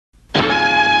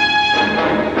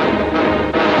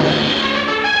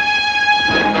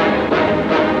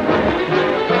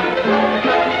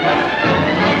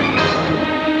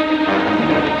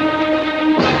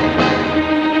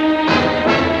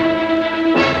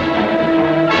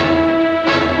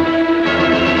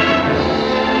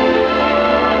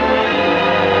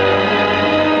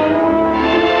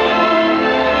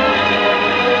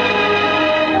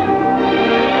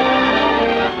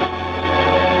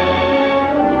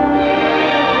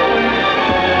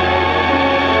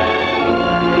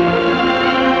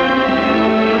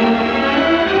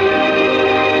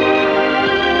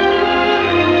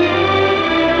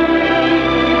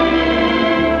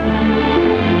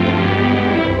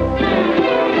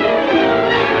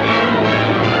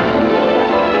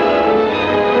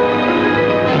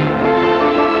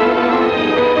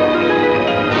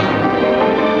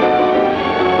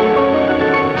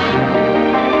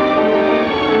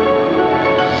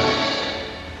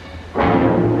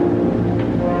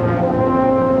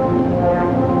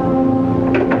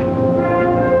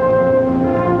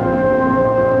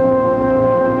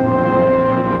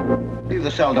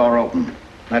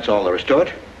That's all there is to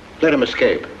it. Let him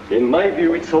escape. In my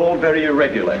view, it's all very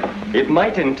irregular. It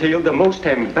might entail the most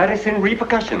embarrassing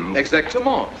repercussions.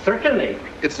 Exactement. Certainly.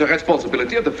 It's a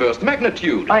responsibility of the first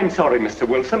magnitude. I'm sorry, Mr.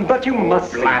 Wilson, but you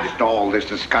must... Blast all this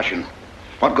discussion.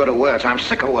 What good are words? I'm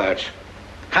sick of words.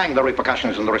 Hang the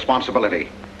repercussions and the responsibility.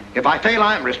 If I fail,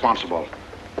 I'm responsible.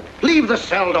 Leave the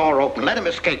cell door open. Let him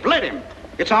escape. Let him.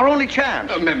 It's our only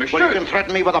chance. Monsieur. Well, you can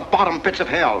threaten me with the bottom pits of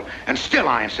hell, and still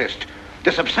I insist.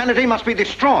 This obscenity must be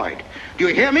destroyed. Do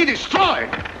you hear me? Destroyed!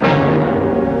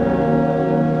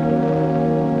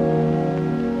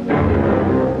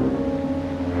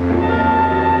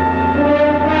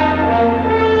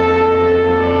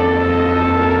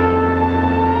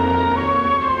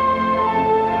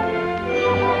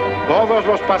 Todos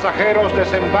los pasajeros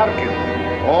desembarquen.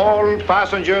 All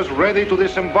passengers ready to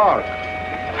disembark.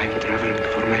 I'm traveling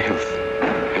for my health.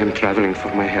 I'm traveling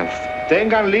for my health.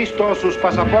 Tengan listos sus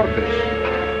pasaportes.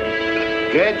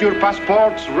 Get your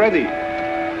passports ready.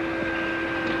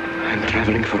 I'm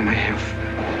traveling for my health.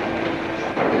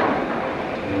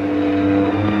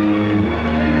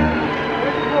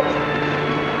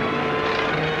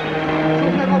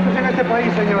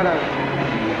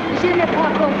 Je n'ai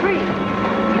pas compris.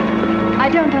 I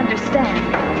don't understand.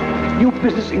 New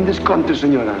business in this country,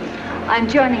 senora. I'm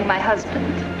joining my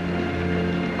husband.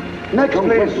 Next,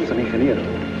 please.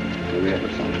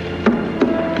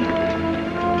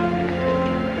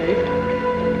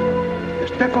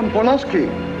 Stefan Polaski.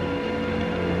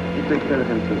 You take care of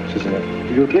him, too. Sí, senor.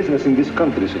 Your business in this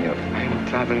country, senor. I'm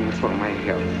traveling for my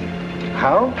health.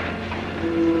 How?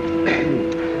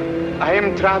 I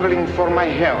am traveling for my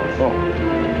health. Oh.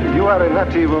 You are a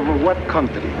native of what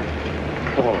country?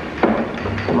 Oh,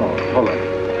 hold on.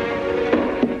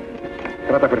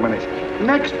 Trata permanece.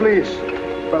 Next, please.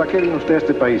 ¿Para qué viene usted a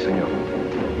este país, señor?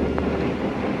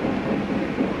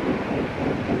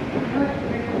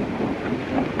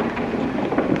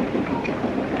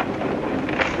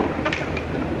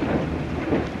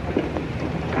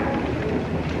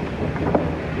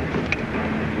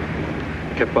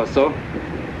 ¿Qué pasó?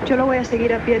 Yo lo voy a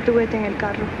seguir a pie, tú vete en el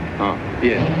carro. Ah,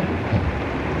 bien.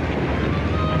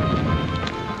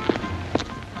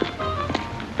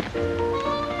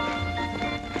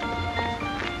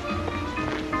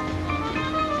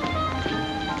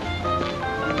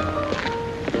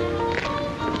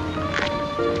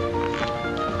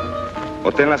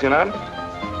 Hotel Nacional,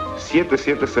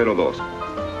 7702.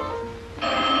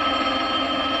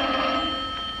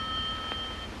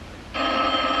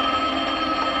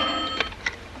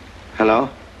 Hello?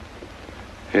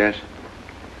 Yes?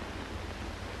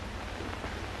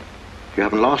 You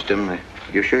haven't lost him.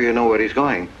 You're sure you know where he's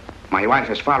going? My wife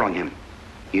is following him.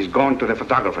 He's gone to the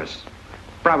photographer's,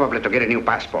 probably to get a new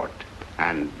passport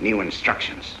and new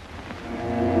instructions.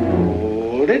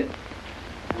 Hold it.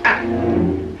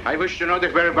 I wish to know the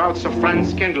whereabouts of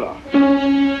Franz Kindler.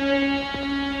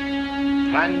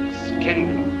 Franz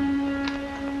Kindler.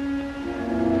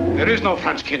 There is no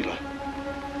Franz Kindler.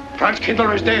 Franz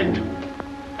Kindler is dead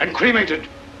and cremated.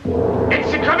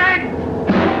 It's a command!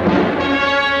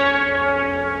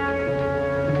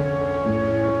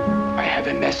 I have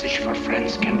a message for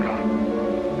Franz Kindler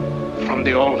from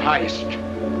the All-Highest.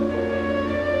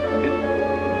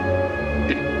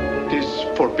 It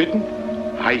is forbidden?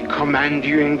 I command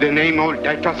you in the name of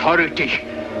that authority.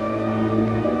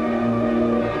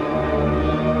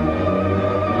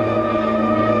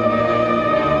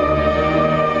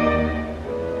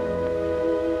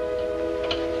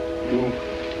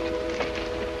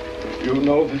 You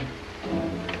know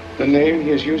the name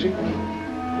he is using?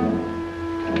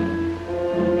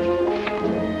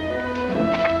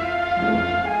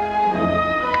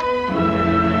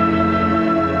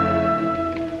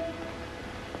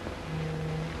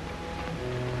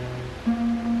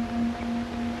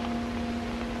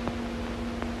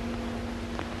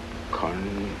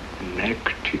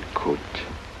 Connecticut.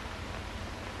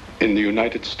 In the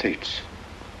United States.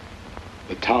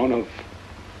 The town of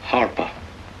Harper.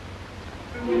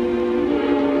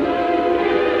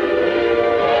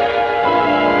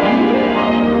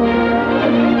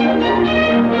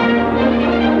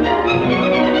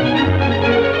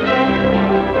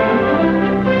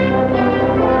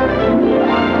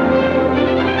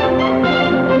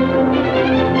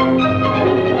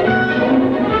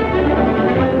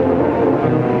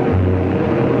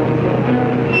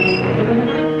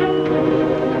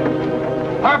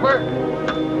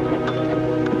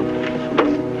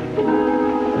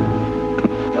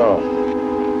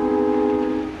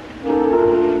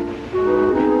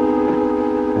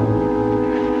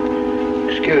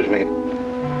 Excuse me.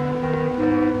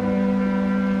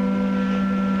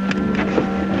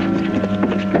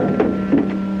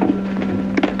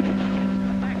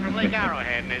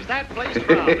 Arrowhead, and is that place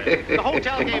crowded? The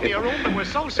hotel gave me a room that was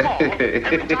so small,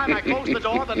 every time I closed the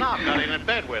door, the knob got in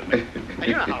bed with me. And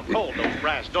you know how cold those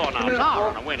brass doorknobs are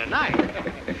on a winter night.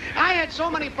 I had so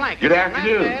many blankets Good in that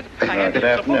afternoon. bed, I had to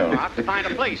use the phone out to find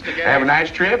a place to get Have a in.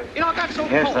 nice trip? You know, it got so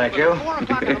Yes, cold thank that you. at 4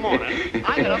 o'clock in the morning,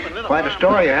 I get up and lit a Quite a fire.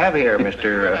 story you have here, If you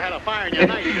Mr. had a fire in your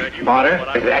nightshirt, you Potter. know what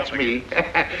I was That's up me.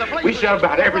 against. The place We was sell just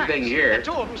about full of everything rats, here. And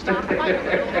 2 of them started fighting in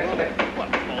the middle of the room. Well,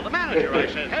 I told the manager, I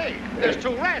said, hey, there's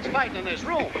 2 rats fighting in this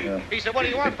room. He said, what do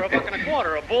you want for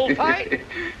 $1.25, a bullfight?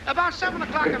 About 7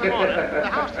 o'clock in the morning, the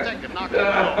house detective knocked on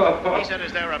the door. He said,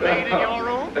 is there a maid in your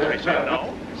room? I said,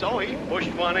 no. So he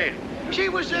pushed one in. She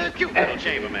was a cute little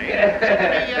chambermaid.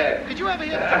 Said to me, did you ever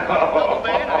hear the double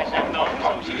bed? I said, no.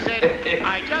 So she said,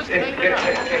 I just made it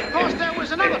up. Of course, there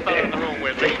was another fellow in the room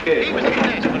with me. He was at the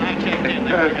desk when I checked in.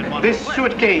 There we had one This left.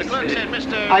 suitcase. The clerk said,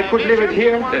 Mr. I could leave it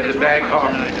here. Bishop, There's a bag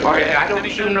off. Oh, yeah, I don't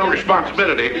assume no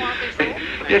responsibility.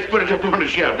 Just put it up on the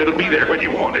shelf. It'll be there when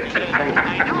you want it.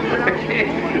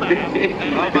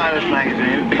 I'll buy this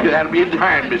magazine. That'll be in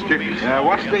time, mister.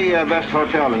 What's the best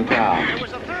hotel in town? There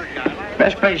was a third guy.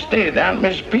 Best place to stay down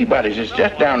at Mrs. Peabody's. It's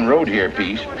just down the road here a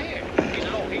piece. He said,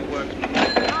 oh, he works for the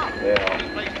town. Yeah.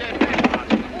 This place dead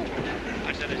restaurants.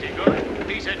 I said, is he good?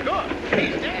 He said, good.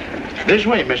 He's dead. This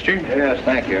way, mister. Yes,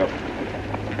 thank you.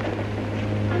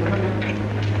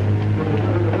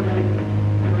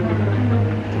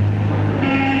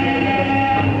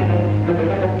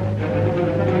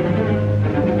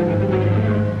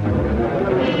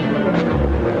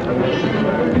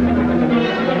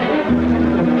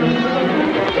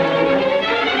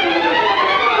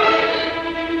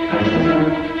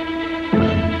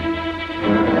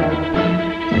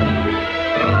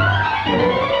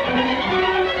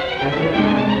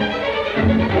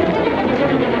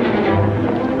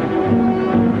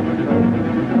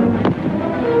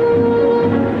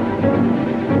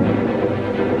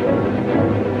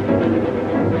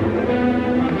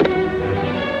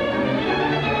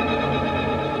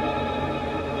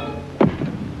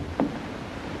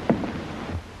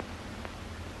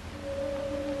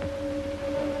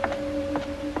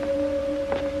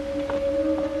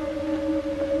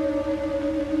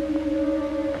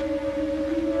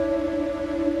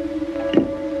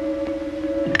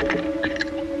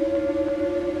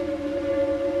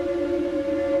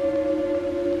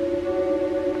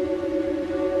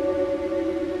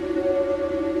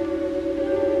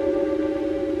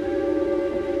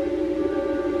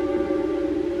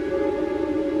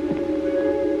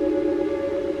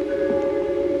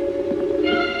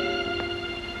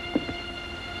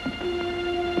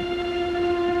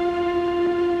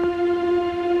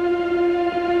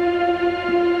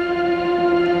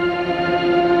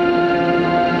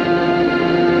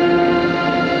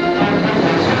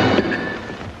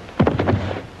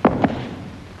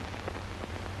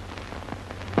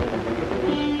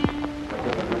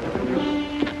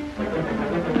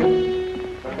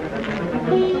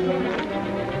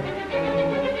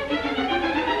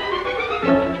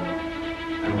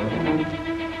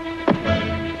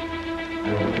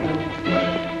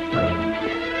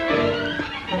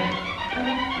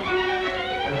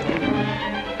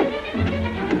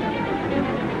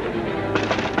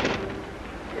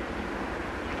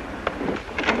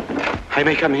 I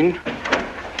may come in.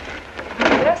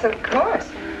 Yes, of course.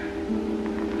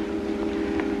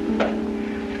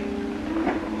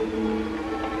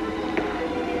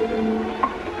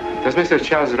 Does Mr.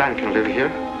 Charles Rankin live here?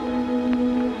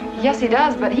 Yes, he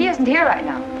does, but he isn't here right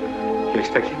now. You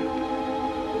expect him?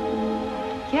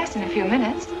 Yes, in a few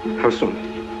minutes. How soon?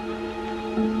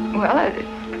 Well, a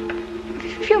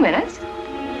few minutes.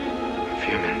 A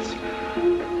few minutes.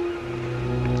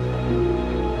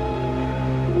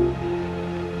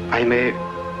 I may...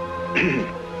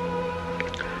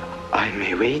 I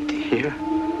may wait here?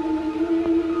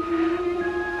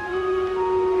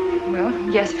 Well,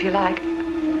 yes, if you like.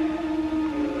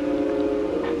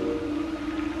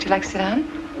 Would you like to sit down?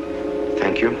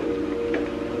 Thank you.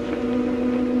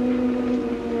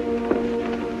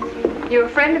 You a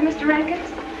friend of Mr. Rankin's?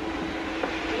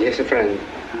 Yes, a friend.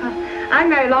 I'm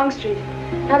Mary Longstreet.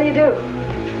 How do you do?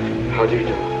 How do you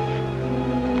do?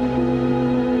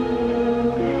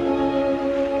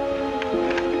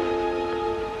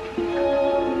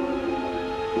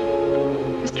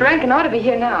 Mr. Rankin ought to be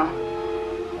here now.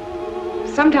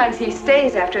 Sometimes he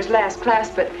stays after his last class,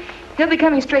 but he'll be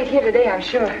coming straight here today, I'm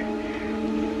sure.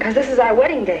 Because this is our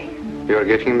wedding day. You're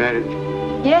getting married?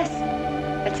 Yes,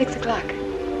 at 6 o'clock.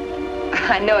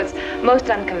 I know it's most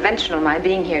unconventional, my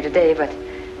being here today, but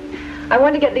I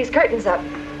want to get these curtains up.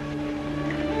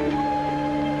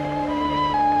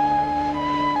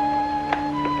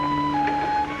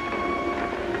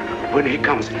 When he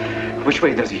comes, which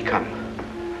way does he come?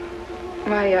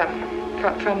 Why,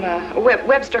 from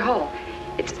Webster Hall.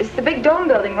 It's the big dome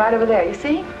building right over there, you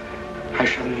see? I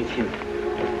shall meet him.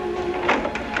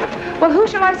 Well, who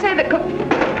shall I say that could...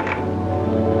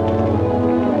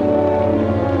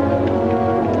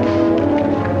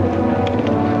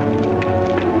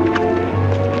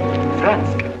 Franz.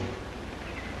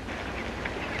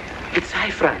 It's I,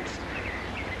 Franz.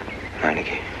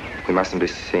 Heineke, we mustn't be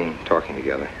seen talking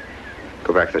together.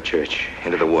 Go back to the church,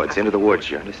 into the woods,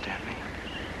 you understand me?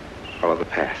 Follow the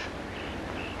path.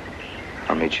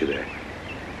 I'll meet you there.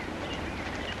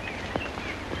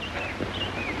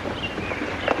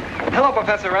 Hello,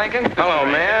 Professor Rankin. Hello,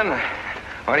 man.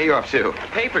 What are you up to?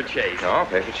 Paper chase. Oh,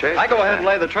 paper chase? I go ahead and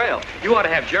lay the trail. You ought to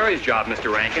have Jerry's job,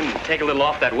 Mr. Rankin, and take a little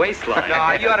off that waistline.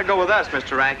 No, you ought to go with us,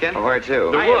 Mr. Rankin. Where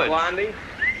to? The woods. Blondie.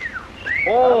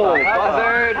 Oh,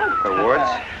 buzzard. The woods?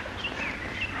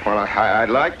 Well, I'd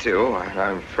like to.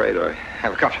 I'm afraid I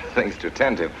have a couple of things to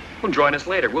attend to. Well, join us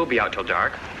later. We'll be out till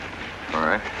dark. All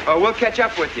right. Oh, we'll catch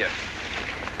up with you.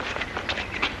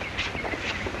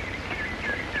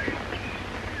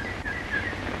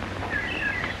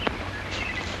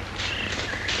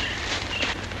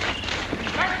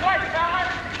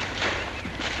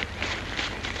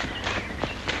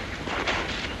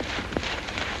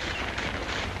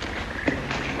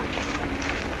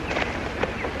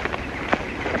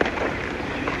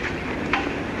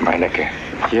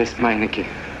 Yes, Meineke.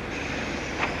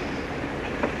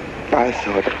 I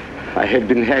thought I had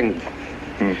been hanged.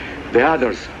 The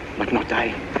others, but not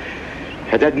I.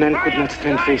 A dead man could not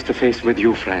stand face to face with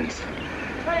you, Franz.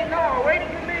 Hey, no, wait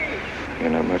for me.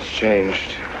 You're not much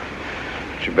changed.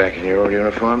 But you're back in your old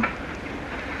uniform.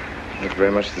 Look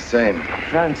very much the same.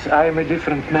 Franz, I am a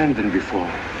different man than before.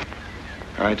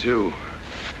 I, too.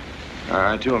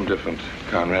 I, too, am different,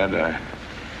 Conrad.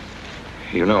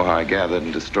 You know how I gathered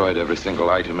and destroyed every single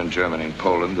item in Germany and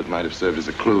Poland that might have served as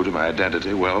a clue to my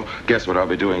identity. Well, guess what I'll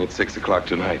be doing at 6 o'clock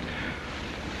tonight?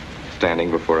 Standing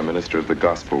before a minister of the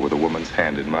gospel with a woman's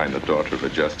hand in mine, the daughter of a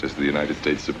justice of the United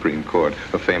States Supreme Court,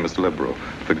 a famous liberal.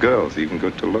 The girl's even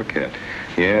good to look at.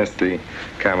 Yes, the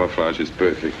camouflage is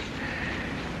perfect.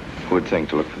 Who would think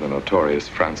to look for the notorious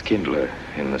Franz Kindler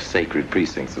in the sacred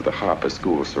precincts of the Harper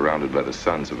School, surrounded by the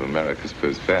sons of America's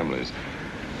first families?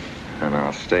 And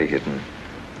I'll stay hidden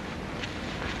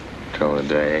till the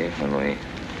day when we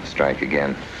strike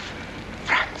again.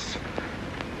 Franz,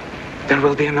 there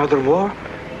will be another war?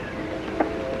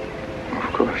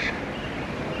 Of course.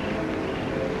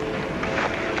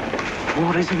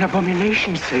 War is an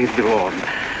abomination, saith the Lord.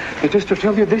 It is to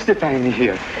tell you this that I am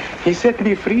here. He set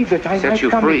me free that I might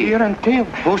come here and tell.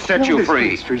 Who set you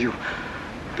free? To you,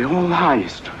 the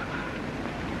All-Highest.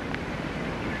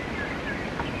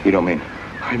 You don't mean?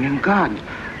 I mean God.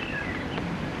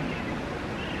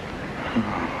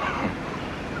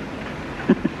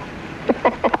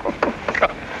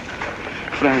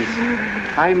 Franz,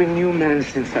 I'm a new man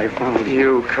since I found you.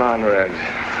 You, Conrad,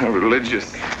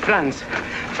 religious. Franz,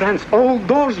 all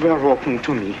doors were open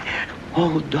to me.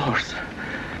 All doors.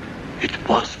 It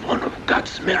was one of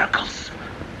God's miracles.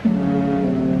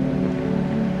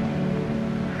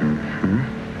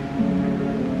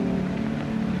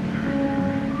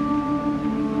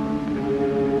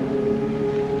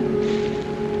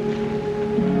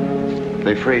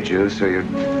 They freed you so you'd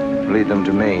lead them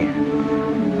to me.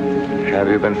 Have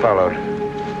you been followed?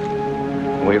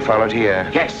 Were you followed here?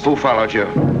 Yes. Who followed you?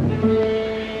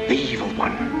 The evil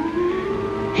one.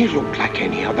 He looked like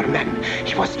any other man.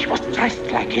 He was dressed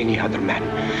like any other man.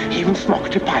 He even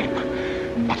smoked a pipe.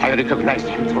 But I recognized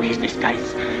him through his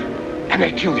disguise. And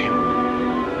I killed him,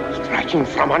 striking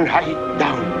from on high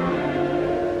down.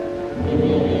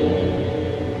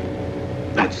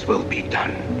 God's will be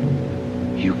done.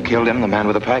 You killed him, the man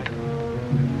with the pipe?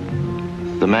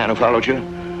 The man who followed you?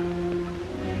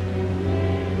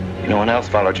 No one else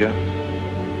followed you?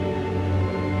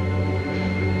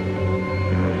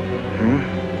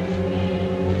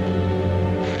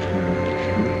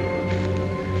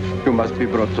 You must be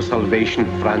brought to salvation,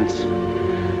 Franz.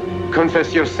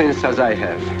 Confess your sins as I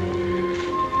have.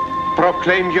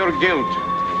 Proclaim your guilt.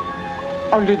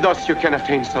 Only thus you can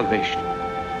attain salvation.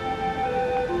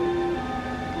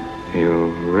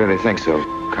 You really think so,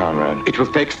 Conrad? It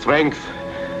will take strength.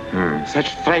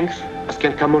 Such strength as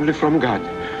can come only from God.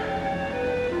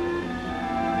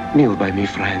 Kneel by me,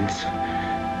 Franz,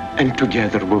 and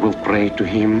together we will pray to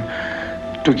him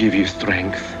to give you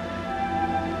strength.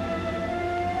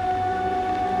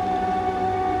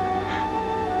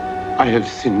 I have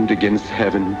sinned against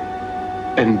heaven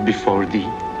and before thee.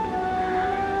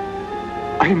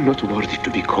 I am not worthy to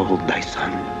be called thy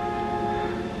son.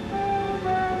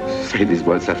 say these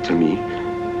words after me.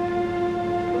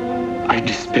 I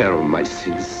despair of my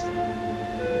sins.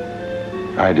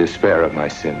 I despair of my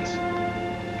sins.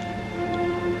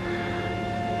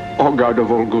 O God of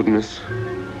all goodness,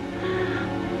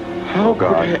 how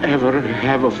could I ever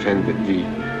have offended thee?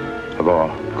 Of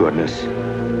all goodness.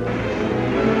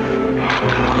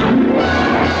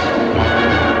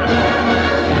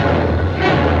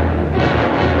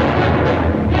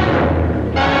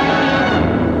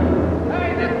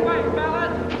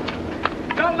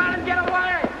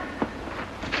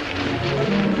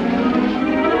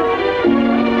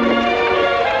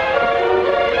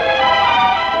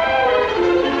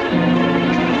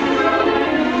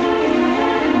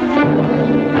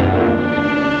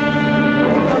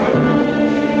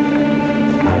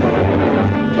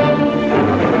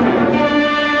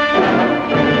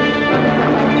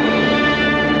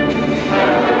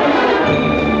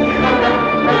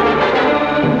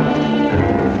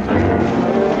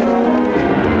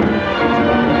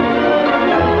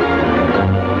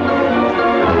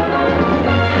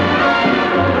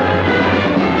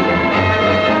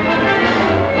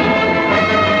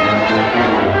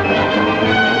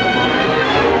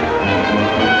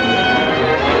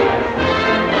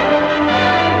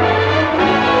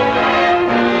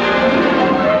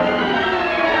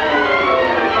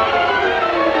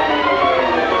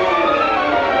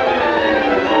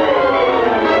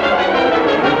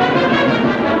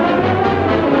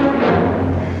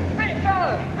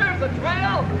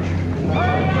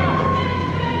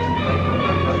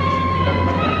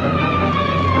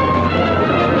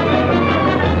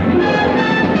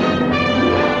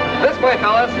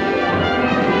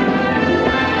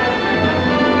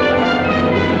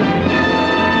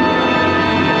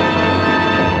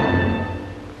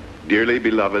 Dearly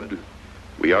beloved,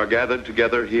 we are gathered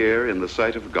together here in the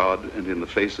sight of God and in the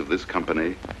face of this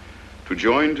company to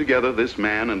join together this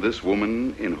man and this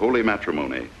woman in holy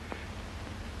matrimony.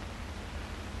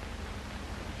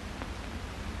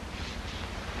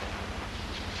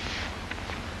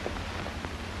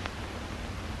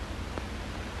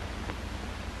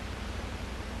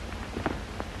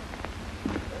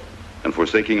 And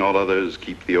forsaking all others,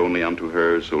 keep thee only unto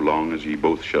her so long as ye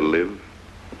both shall live.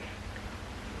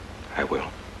 I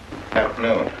will.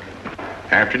 Afternoon.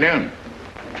 Afternoon.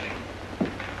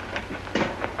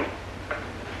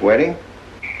 Wedding?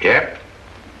 Yep.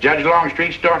 Judge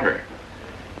Longstreet's daughter.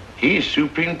 He's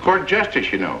Supreme Court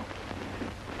Justice, you know.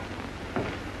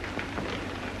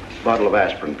 Bottle of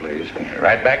aspirin, please.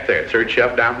 Right back there, third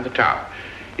shelf down from the top.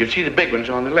 You'll see the big ones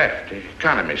on the left, the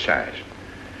economy size.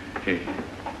 You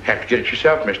have to get it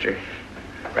yourself, mister.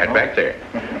 Right back there.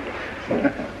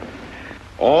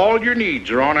 All your needs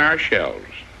are on our shelves.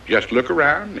 Just look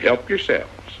around and help yourselves.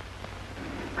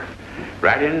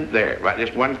 Right in there, right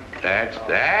this one, that's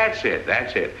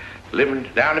it. Living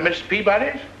down to Mrs.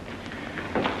 Peabody's?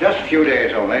 Just a few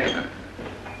days only.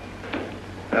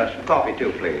 Some coffee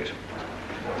too, please.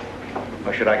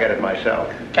 Or should I get it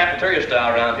myself? Cafeteria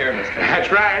style around here, mister. That's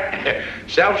right.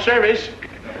 Self-service.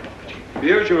 The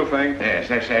usual thing. Yes,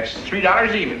 that's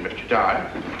 $3 even, Mr. Todd.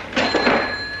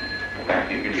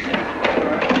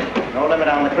 No limit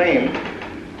on the cream.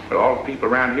 But all the people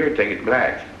around here take it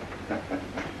black. The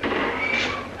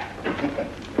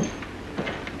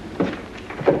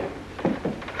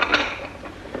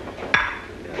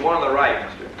one on the right,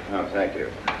 mister. Oh, thank you.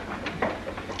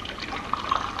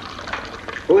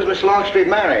 Who's Miss Longstreet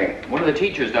marrying? One of the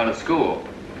teachers down at school.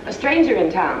 A stranger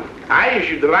in town. I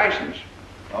issued the license.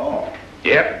 Oh.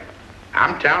 Yep.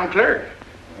 I'm town clerk.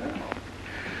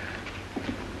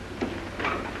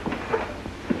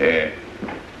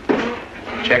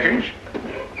 Checkers?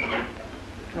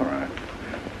 All right.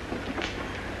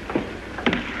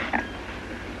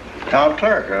 Town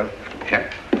clerk, huh?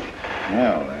 Yep.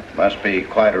 Well, that must be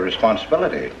quite a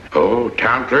responsibility. Oh,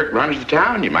 town clerk runs the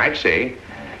town, you might say.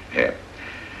 Yeah.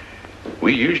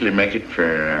 We usually make it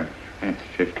for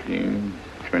 15,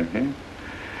 20.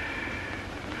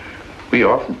 We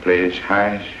often play as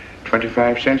high as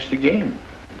 25 cents a game.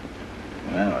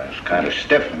 Well, it's kind of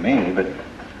stiff for me, but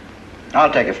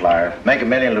I'll take a flyer. Make a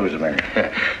million, lose a million.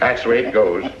 That's the way it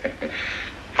goes.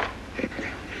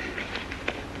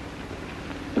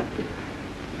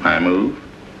 I move.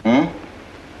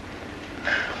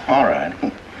 All right.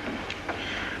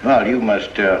 Well, you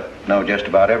must know just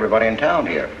about everybody in town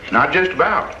here. Not just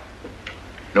about.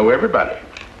 Know everybody.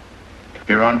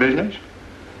 You're on business?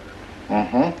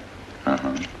 Uh-huh.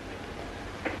 Uh-huh.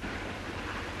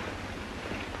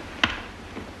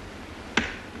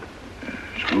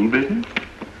 School business?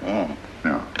 Oh.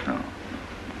 No.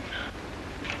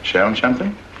 Selling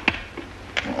something?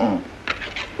 Uh-uh.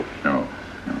 No.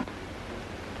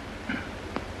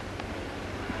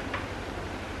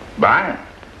 Fine.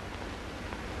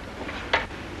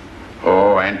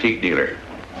 Oh, antique dealer.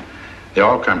 They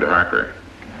all come to Harker.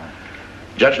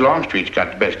 Judge Longstreet's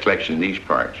got the best collection in these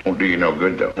parts. Won't do you no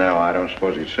good, though. No, I don't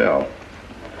suppose he'd sell.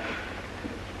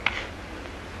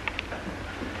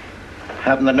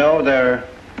 Happen to know there are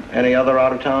any other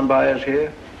out-of-town buyers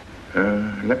here?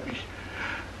 Let me...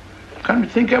 Come to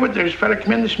think of it, there's a fella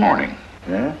come in this morning.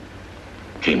 Yeah?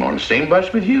 Came on the same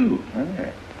bus with you.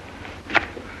 Okay.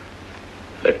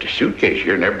 Left a suitcase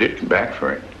here, never did come back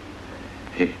for it.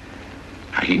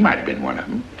 He might have been one of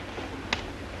them.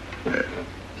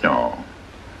 No.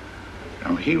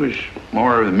 No, he was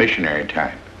more of the missionary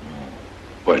type.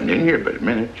 Wasn't in here but a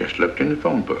minute, just looked in the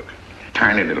phone book.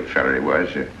 Tiny little fella he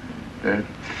was,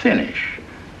 thinnish,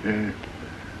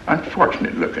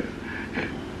 unfortunate looking.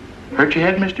 Hurt your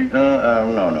head, mister?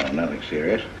 No, nothing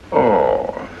serious.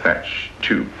 Oh, that's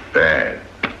too bad.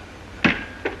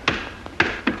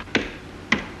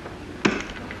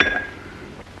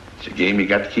 It's a game you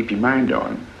got to keep your mind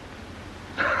on.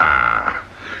 Ha!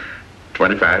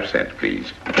 25 cents,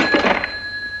 please.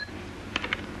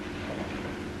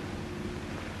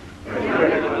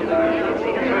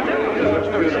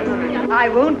 I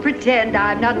won't pretend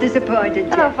I'm not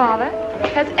disappointed. Hello, Father.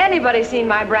 Has anybody seen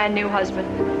my brand new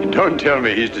husband? Don't tell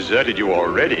me he's deserted you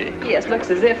already. Yes,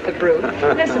 looks as if, the brute.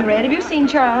 Listen, Red, have you seen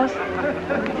Charles?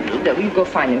 No, you go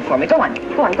find him for me. Go on,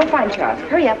 go find Charles.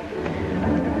 Hurry up.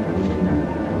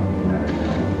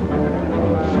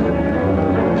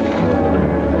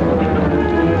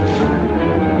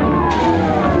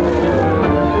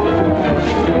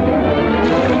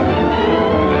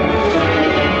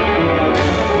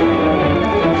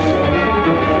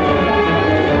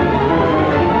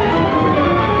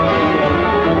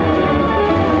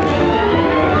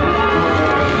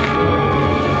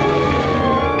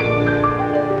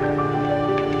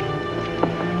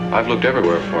 I've looked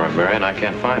everywhere for him, Mary, and I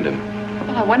can't find him.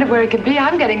 Well, I wonder where he could be.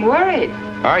 I'm getting worried.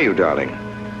 Are you, darling?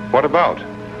 What about?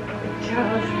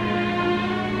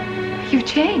 Charles, you've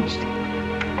changed.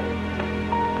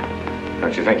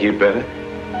 Don't you think you'd better?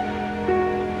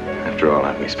 After all,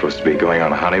 aren't we supposed to be going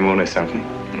on a honeymoon or something?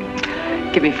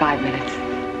 Give me 5 minutes.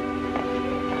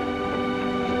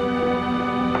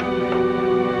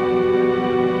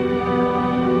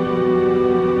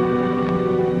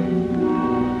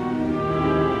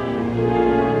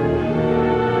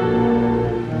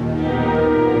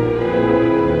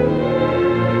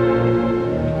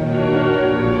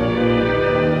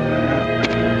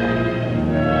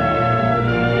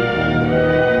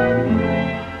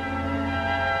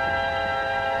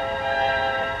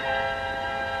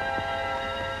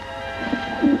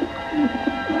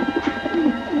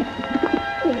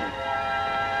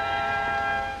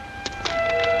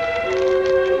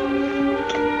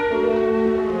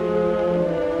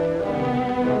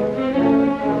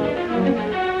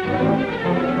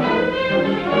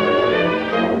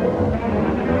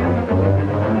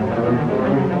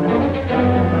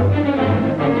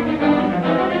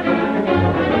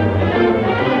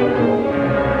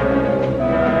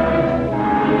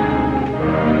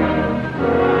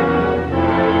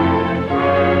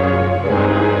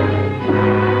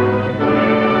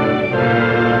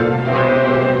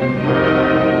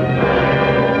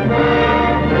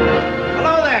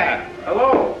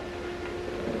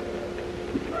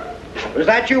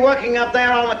 You working up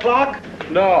there on the clock?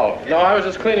 No, I was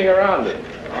just cleaning around it.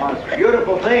 Oh, it's a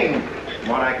beautiful thing. From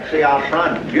what I can see out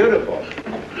front, beautiful.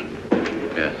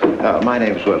 Yes. My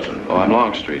name's Wilson. Oh, I'm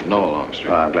Longstreet, Noah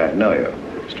Longstreet. Oh, I'm glad to know you.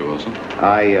 Mr. Wilson?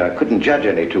 I couldn't judge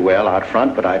any too well out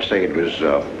front, but I'd say it was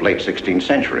late 16th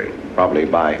century, probably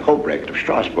by Hobrecht of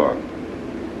Strasbourg.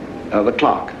 The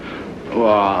clock.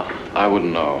 Well, I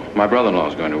wouldn't know. My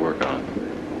brother-in-law's going to work on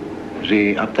it. Is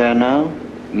he up there now?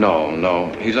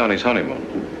 No. He's on his honeymoon.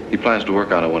 He plans to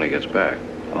work on it when he gets back.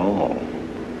 Oh.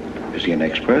 Is he an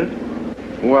expert?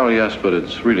 Well, yes, but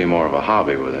it's really more of a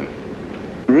hobby with him.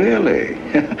 Really?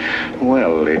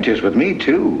 Well, it is with me,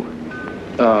 too.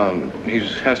 He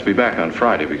has to be back on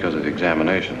Friday because of the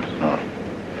examinations. Oh.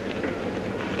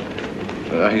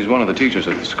 He's one of the teachers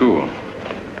at the school.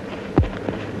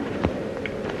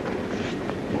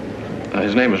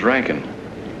 His name is Rankin.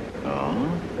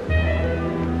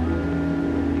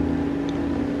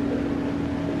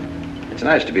 It's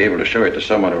nice to be able to show it to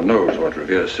someone who knows what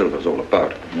Revere silver's all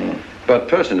about. But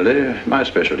personally, my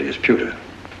specialty is pewter.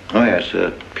 Oh, yes,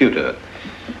 pewter.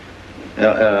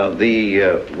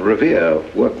 The Revere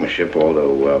workmanship,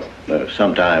 although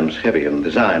sometimes heavy in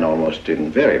design, almost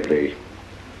invariably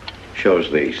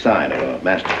shows the sign of a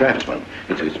master craftsman.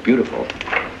 It's beautiful.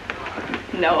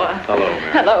 Noah. Hello,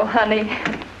 Mary. Hello, honey.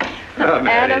 Oh, Mary,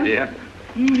 Adam. dear.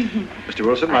 Mr.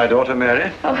 Wilson, my daughter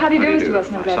Mary. Oh, how do you do, Mr.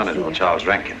 Wilson? I'm My glad to see son-in-law, you. Charles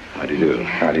Rankin. How do you do?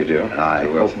 How do you do? I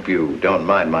hope you don't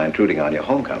mind my intruding on your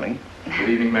homecoming. Good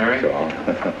evening, Mary.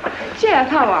 Jeff,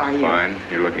 how are you? Fine.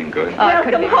 You're looking good.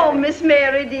 Welcome home, Miss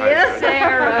Mary, dear.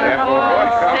 Sarah.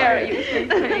 Oh, Sarah, you sweet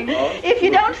thing. If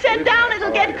you don't sit down,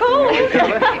 it'll get cold.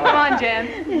 Come on,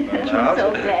 Jen. I'm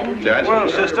so glad. Well,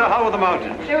 sister, how were the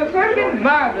mountains? They were perfectly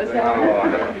marvelous.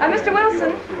 Mr.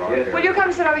 Wilson, will you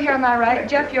come sit over here on my right?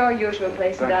 Jeff, your usual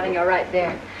place, and darling, you're right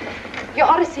there. You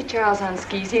ought to see Charles on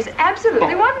skis. He's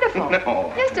absolutely wonderful.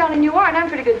 No. Yes, darling, you are, and I'm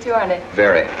pretty good too, aren't I?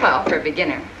 Very. Well, for a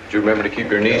beginner. Do you remember to keep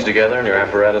your knees together and your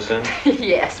apparatus in?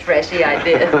 Yes, Freshy, I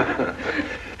did.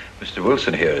 Mr.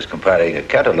 Wilson here is compiling a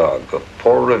catalogue of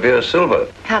Paul Revere's silver.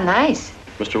 How nice.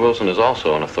 Mr. Wilson is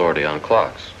also an authority on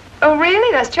clocks. Oh,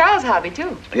 really? That's Charles' hobby,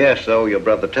 too. Yes, so your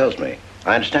brother tells me.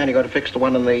 I understand you're going to fix the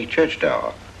one in the church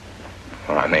tower.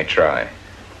 Well, I may try.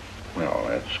 Well,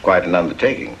 that's quite an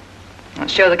undertaking. Well,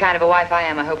 show the kind of a wife I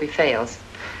am, I hope he fails.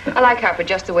 I like Harper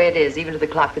just the way it is, even to the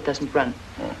clock that doesn't run.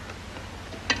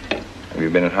 Have you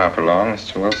been at Harper long,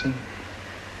 Mr. Wilson?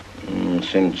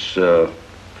 Since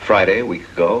Friday, a week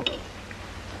ago.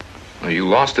 Well, you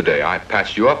lost today. I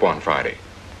patched you up on Friday.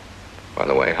 By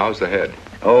the way, how's the head?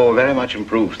 Oh, very much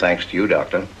improved, thanks to you,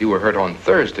 Doctor. You were hurt on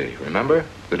Thursday, remember?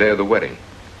 The day of the wedding.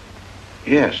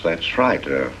 Yes, that's right.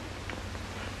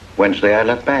 Wednesday, I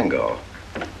left Bangor.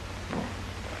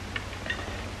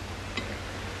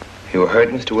 You were hurt,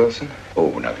 Mr. Wilson?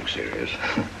 Oh, nothing serious.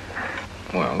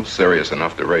 Well, serious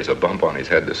enough to raise a bump on his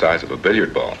head the size of a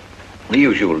billiard ball. The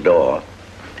usual door.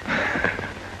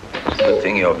 Good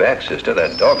thing you're back, sister.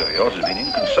 That dog of yours has been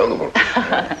inconsolable.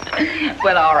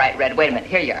 Well, all right, Red. Wait a minute.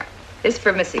 Here you are. This is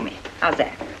for missing me. How's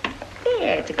that?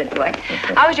 Yeah, it's a good boy.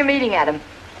 How was your meeting, Adam?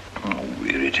 Oh,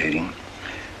 irritating.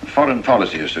 Foreign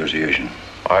Policy Association.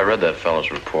 I read that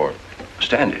fellow's report.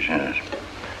 Standish, yes.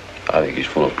 I think he's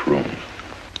full of prunes.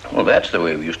 Well, that's the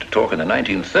way we used to talk in the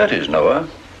 1930s, Noah.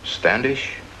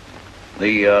 Standish?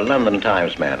 The London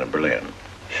Times man in Berlin.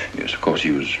 Yes, of course,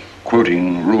 he was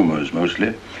quoting rumors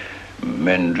mostly.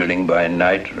 Men drilling by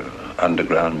night,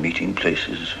 underground meeting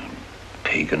places,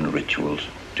 pagan rituals.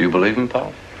 Do you believe him,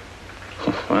 Paul?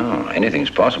 Well, anything's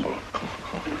possible.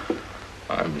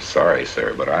 I'm sorry,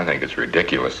 sir, but I think it's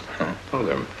ridiculous. Well,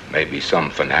 there may be some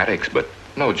fanatics, but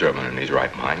no German in his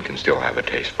right mind can still have a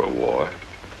taste for war.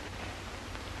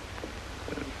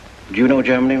 Do you know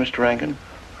Germany, Mr. Rankin?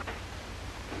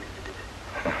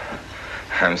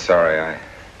 I'm sorry, I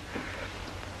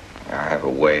have a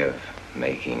way of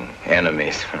making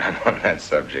enemies when I'm on that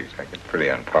subject. I get pretty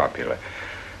unpopular.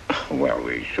 Well,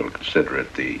 we shall consider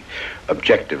it the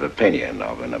objective opinion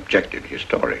of an objective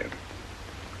historian.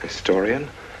 Historian?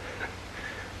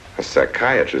 A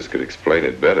psychiatrist could explain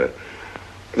it better.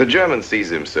 The German sees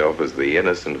himself as the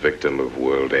innocent victim of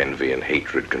world envy and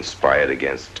hatred conspired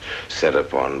against, set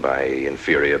upon by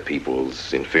inferior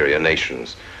peoples, inferior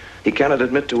nations. He cannot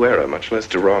admit to error, much less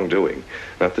to wrongdoing,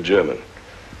 not the German.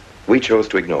 We chose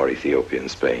to ignore Ethiopia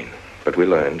and Spain, but we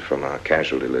learned from our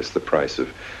casualty list the price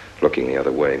of looking the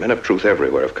other way. Men of truth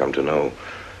everywhere have come to know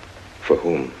for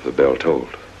whom the bell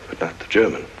tolled, but not the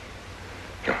German.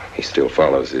 He still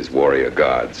follows his warrior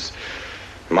gods,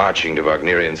 marching to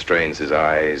Wagnerian strains, his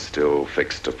eyes still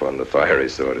fixed upon the fiery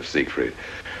sword of Siegfried.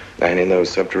 And in those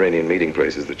subterranean meeting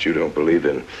places that you don't believe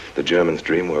in, the German's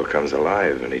dream world comes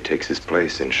alive, and he takes his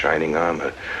place in shining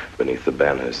armor beneath the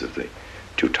banners of the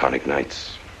Teutonic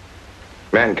Knights.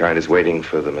 Mankind is waiting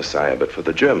for the Messiah, but for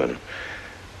the German,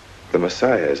 the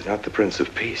Messiah is not the Prince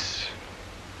of Peace.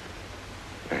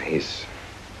 He's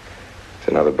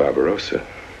another Barbarossa,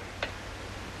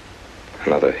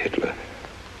 another Hitler.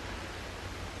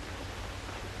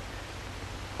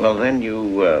 Well, then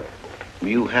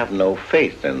you have no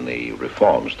faith in the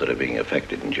reforms that are being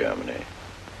effected in Germany.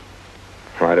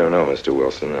 I don't know, Mr.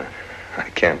 Wilson. I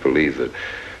can't believe that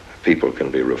people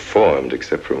can be reformed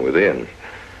except from within.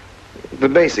 The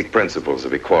basic principles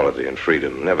of equality and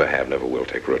freedom never have, never will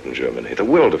take root in Germany. The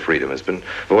will to freedom has been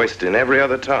voiced in every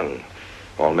other tongue.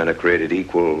 All men are created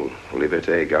equal,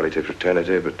 liberté, égalité,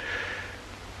 fraternité, but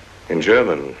in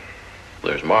German...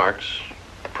 There's Marx.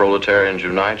 Proletarians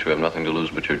unite, you have nothing to lose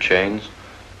but your chains.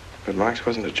 But Marx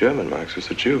wasn't a German, Marx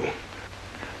was a Jew.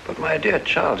 But my dear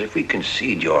Charles, if we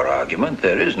concede your argument,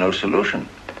 there is no solution.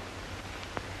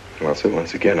 Well, sir,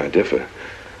 once again, I differ.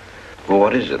 Well,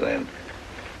 what is it then?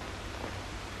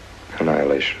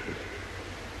 Annihilation.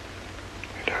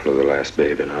 Down to the last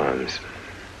babe in arms.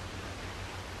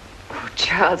 Oh,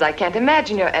 Charles, I can't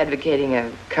imagine you're advocating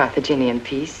a Carthaginian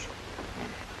peace.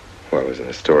 Well, as an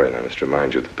historian, I must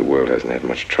remind you that the world hasn't had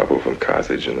much trouble from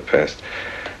Carthage in the past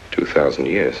 2,000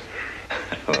 years.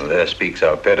 Well, there speaks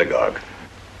our pedagogue.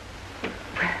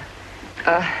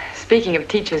 Speaking of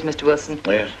teachers, Mr. Wilson.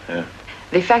 Yes, yeah.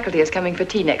 The faculty is coming for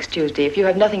tea next Tuesday. If you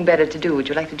have nothing better to do, would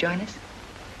you like to join us?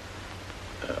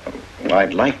 Well,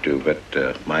 I'd like to,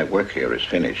 but my work here is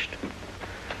finished.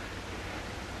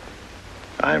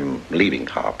 I'm leaving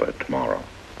Harper tomorrow.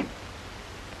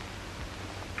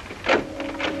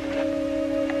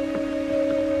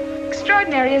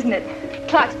 Extraordinary, isn't it?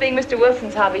 Clocks being Mr.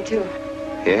 Wilson's hobby, too.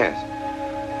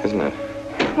 Yes, isn't it?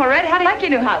 Well, Red, how do you like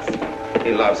your new house?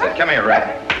 He loves it. Come here,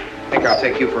 Red. I think I'll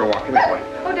take you for a walk. Come here, boy.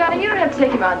 Oh, darling, you don't have to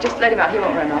take him out. Just let him out. He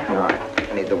won't run off. All right.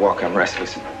 I need the walk. I'm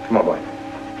restless. Come on, boy.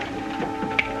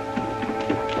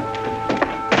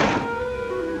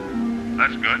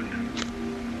 That's good.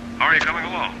 How are you coming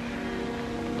along?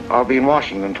 I'll be in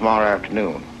Washington tomorrow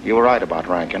afternoon. You were right about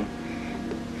Rankin.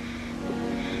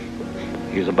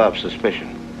 He's above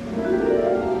suspicion.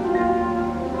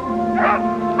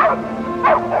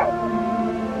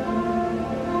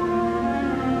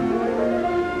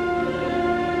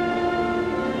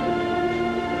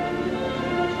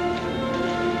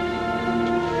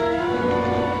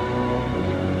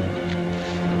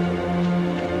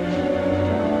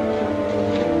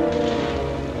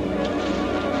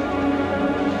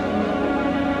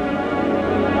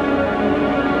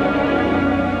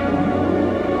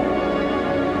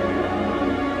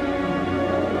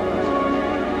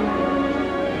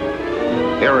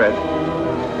 Here, Red.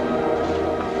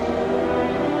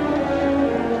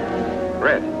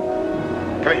 Red.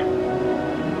 Come here.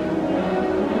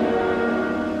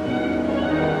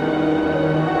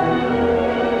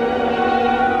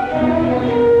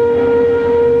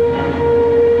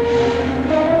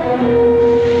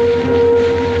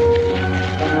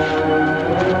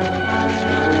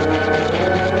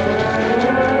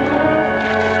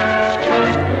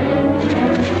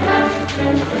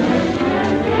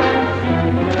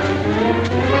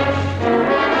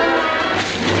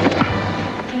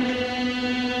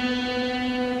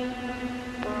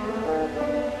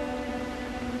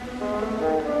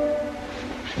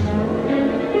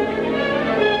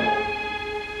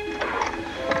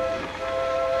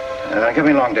 Give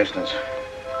me long distance.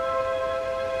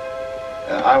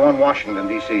 I want Washington,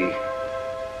 D.C.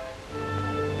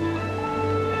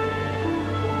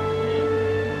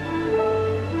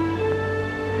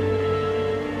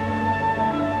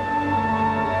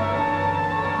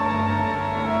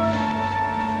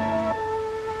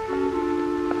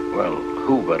 Well,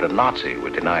 who but a Nazi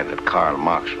would deny that Karl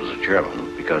Marx was a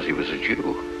German because he was a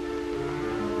Jew?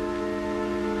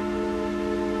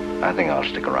 I think I'll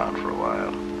stick around for a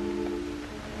while.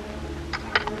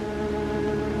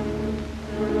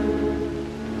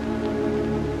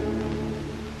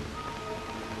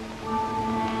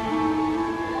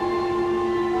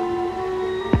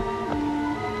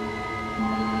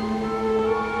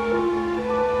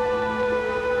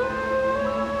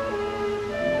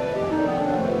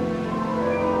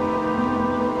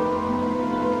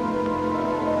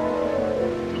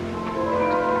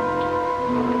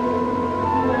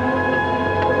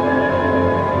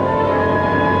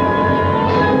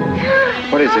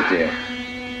 What is it, dear?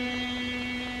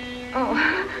 Oh,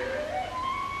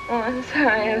 I'm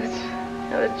sorry. I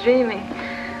was dreaming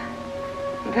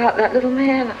about that little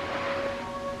man.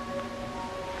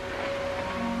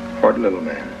 What little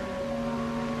man?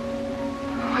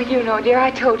 Oh, you know, dear,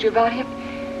 I told you about him.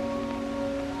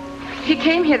 He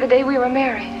came here the day we were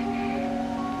married.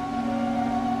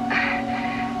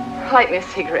 Light me a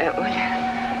cigarette, will you?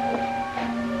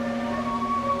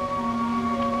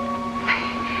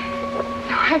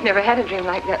 I've never had a dream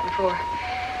like that before.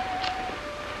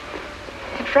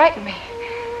 It frightened me.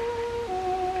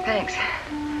 Thanks.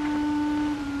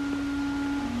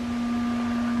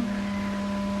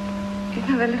 You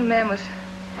know, that little man was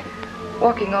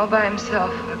walking all by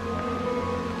himself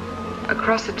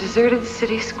across a deserted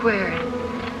city square.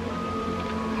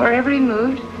 Wherever he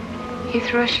moved, he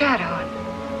threw a shadow.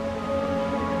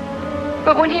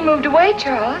 But when he moved away,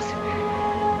 Charles,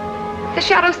 the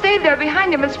shadow stayed there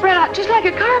behind him and spread out just like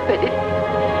a carpet.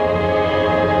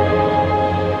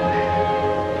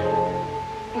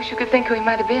 Wish you could think who he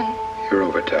might have been. You're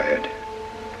overtired.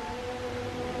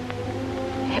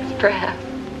 Yes, perhaps.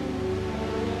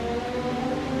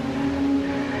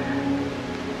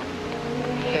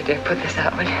 Here, dear, put this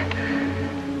out, will you?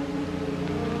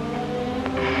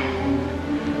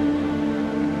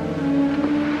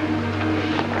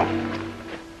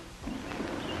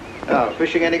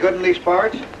 Fishing any good in these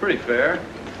parts? Pretty fair.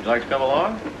 Would you like to come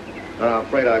along? I'm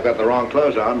afraid I've got the wrong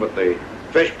clothes on, but the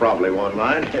fish probably won't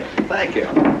mind. Thank you.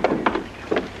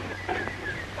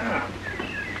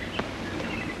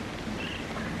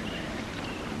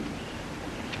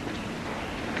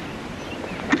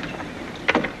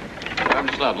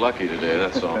 out lucky today,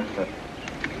 that's all. Would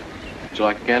you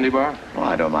like a candy bar? Well,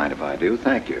 I don't mind if I do.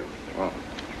 Thank you. Well,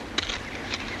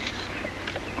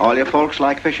 all your folks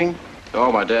like fishing? Oh,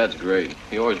 my dad's great.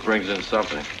 He always brings in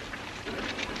something.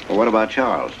 Well, what about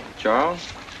Charles? Charles?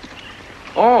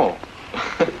 Oh!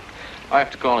 I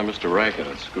have to call him Mr. Rankin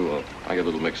at school. I get a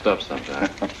little mixed up sometimes.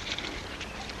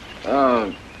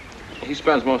 He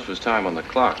spends most of his time on the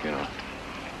clock, you know.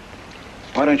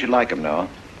 Why don't you like him, Noah?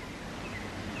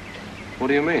 What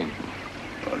do you mean?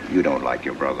 Well, you don't like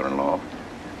your brother-in-law.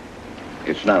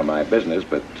 It's none of my business,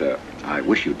 but I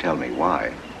wish you'd tell me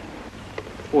why.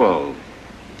 Well,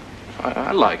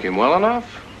 I like him well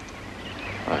enough.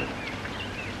 I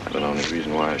don't know any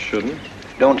reason why I shouldn't.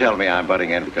 Don't tell me I'm butting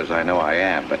in because I know I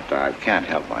am, but I can't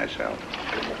help myself.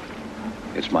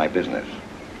 It's my business.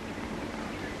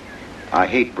 I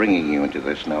hate bringing you into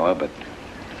this, Noah, but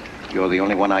you're the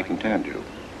only one I can turn to.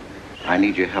 I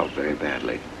need your help very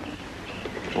badly.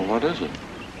 Well, what is it?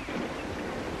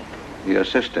 Your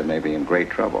sister may be in great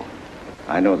trouble.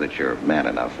 I know that you're man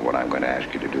enough for what I'm going to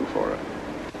ask you to do for her.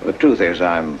 The truth is,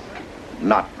 I'm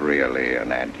not really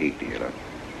an antique dealer.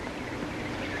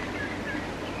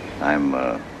 I'm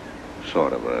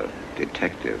sort of a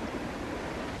detective.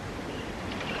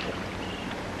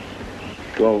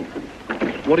 Well,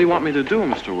 what do you want me to do,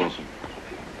 Mr. Wilson?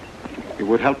 It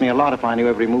would help me a lot if I knew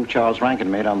every move Charles Rankin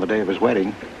made on the day of his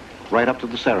wedding, right up to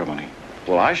the ceremony.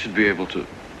 Well, I should be able to,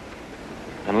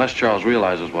 unless Charles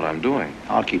realizes what I'm doing.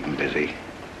 I'll keep him busy.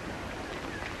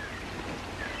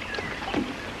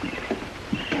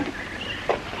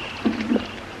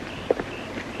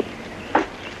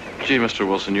 Gee, Mr.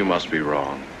 Wilson, you must be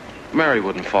wrong. Mary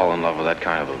wouldn't fall in love with that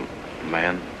kind of a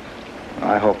man.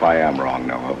 I hope I am wrong,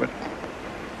 Noah, but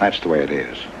that's the way it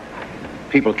is.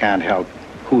 People can't help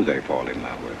who they fall in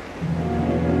love with.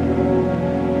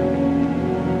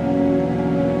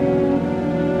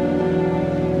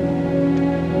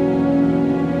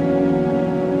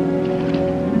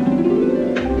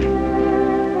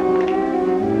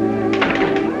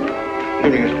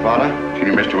 Good evening, Mr. Potter. Good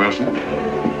evening, Mr. Wilson.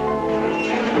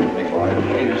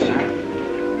 Yes, sir.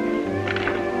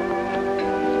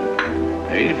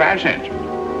 85 cents.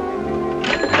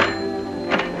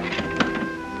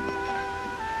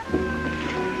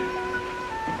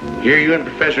 Here you and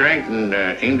Professor Rankin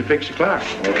aim to fix the clock.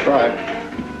 That's right.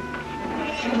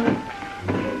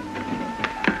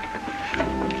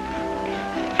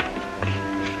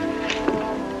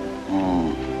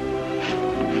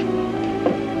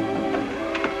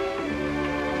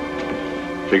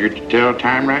 Figured to tell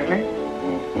time rightly?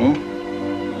 Mm-hmm.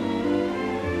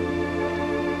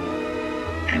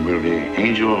 And will the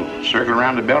angel circle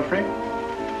around the belfry?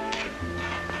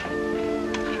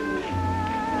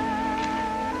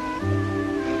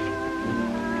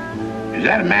 Is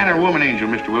that a man or a woman angel,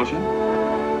 Mr. Wilson?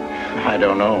 I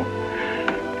don't know.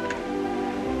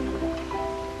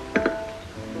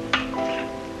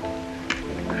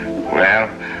 Well,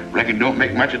 reckon it don't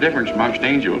make much of difference amongst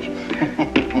angels.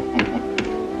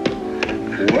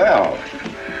 Well.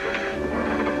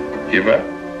 Give up?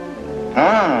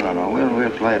 No. We'll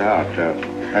play it out.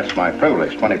 That's my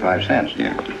privilege, 25 cents.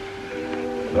 Yeah.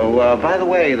 So, by the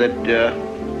way, did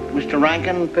Mr.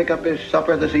 Rankin pick up his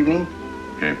supper this evening?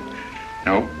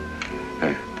 No.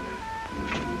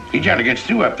 He generally gets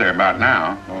through up there about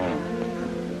now. Oh.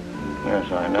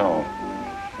 Yes, I know.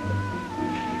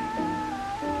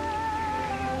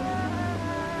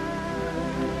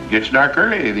 Gets dark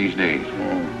early these days.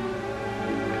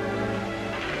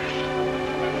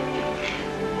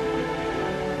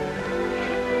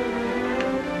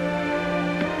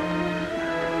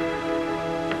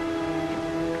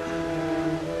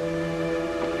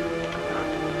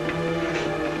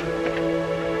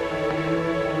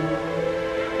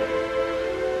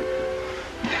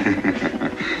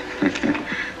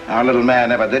 Our little man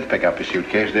never did pick up his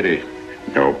suitcase, did he?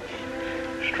 No.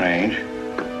 Strange.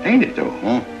 Ain't it, though?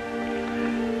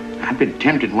 I've been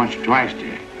tempted once or twice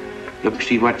to look and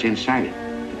see what's inside it.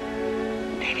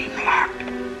 Ain't even locked.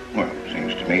 Well, it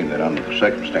seems to me that under the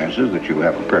circumstances that you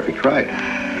have a perfect right.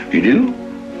 You do?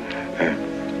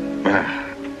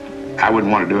 I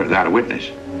wouldn't want to do it without a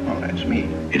witness. Oh, that's me.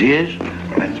 It is?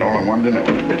 Well, that's all I wanted to know.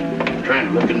 Just trying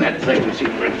to look in that thing to see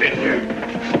what's in here.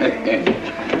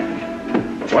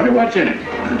 Wonder what's in it.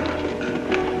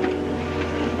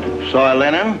 Soil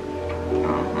linen.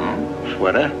 Uh-huh.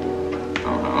 Sweater.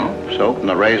 Uh-huh. Soap and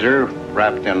a razor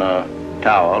wrapped in a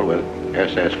towel with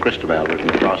SS Cristobal written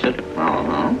across it.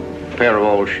 Uh-huh. A pair of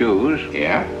old shoes.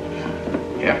 Yeah.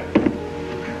 Yeah.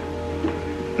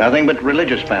 Nothing but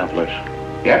religious pamphlets.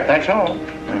 Yep, that's all.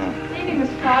 Good evening,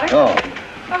 Mr. Potter. Oh.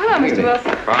 Oh, hello, Mr.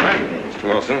 Wilson. Potter? Mr.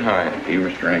 Wilson. Hi. You,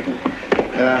 Mr. Rankin.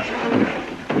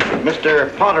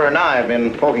 Mr. Potter and I have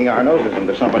been poking our noses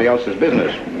into somebody else's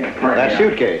business. That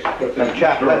suitcase. Some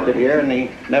chap left it here, and he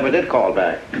never did call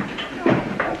back.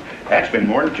 That's been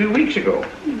more than 2 weeks ago.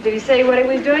 Did he say what he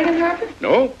was doing in Harper?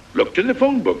 No, looked in the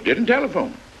phone book, didn't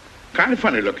telephone. Kind of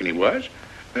funny looking he was.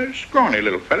 A scrawny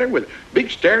little feller with big,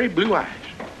 starry blue eyes.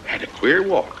 Had a queer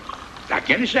walk.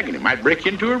 Like any second, he might break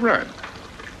into a run.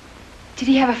 Did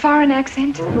he have a foreign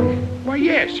accent? Why,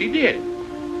 yes, he did.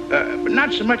 But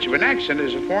not so much of an accent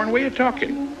as a foreign way of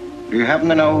talking. Do you happen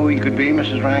to know who he could be,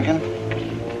 Mrs. Rankin?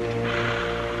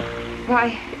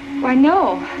 Why,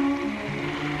 no.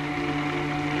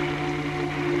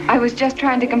 I was just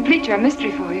trying to complete your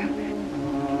mystery for you.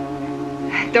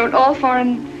 Don't all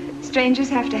foreign strangers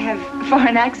have to have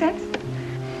foreign accents?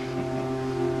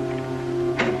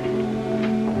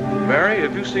 Mary,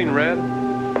 have you seen Red?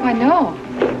 Why, no.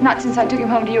 Not since I took him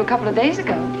home to you a couple of days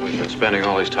ago. He's been spending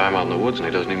all his time out in the woods, and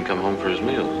he doesn't even come home for his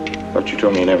meals. But you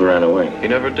told me he never ran away. He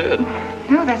never did.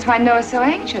 No, that's why Noah's so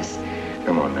anxious.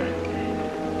 Come on, Mary.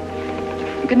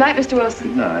 Good night, Mr. Wilson.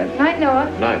 Good night. Night, Noah.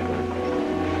 Night.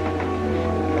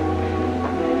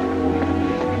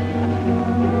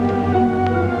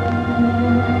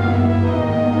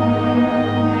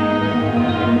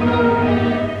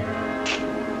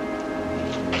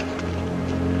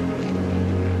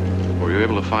 Were you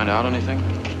able to find out anything?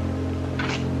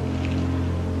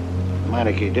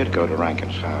 Meineke did go to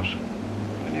Rankin's house,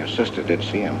 and your sister did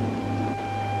see him.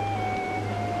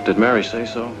 Did Mary say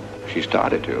so? She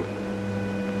started to.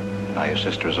 Now, your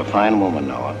sister is a fine woman,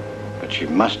 Noah, but she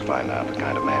must find out the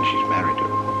kind of man she's married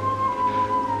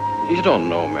to. You don't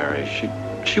know, Mary.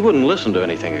 She wouldn't listen to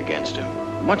anything against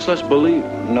him, much less believe.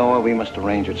 Noah, we must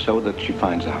arrange it so that she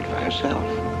finds out for herself.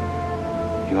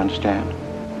 You understand?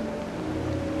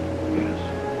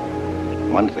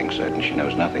 Yes. One thing's certain, she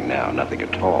knows nothing now, nothing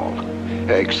at all,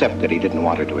 except that he didn't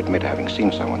want her to admit having seen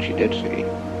someone she did see.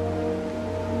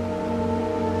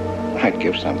 I'd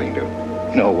give something to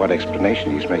know what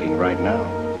explanation he's making right now.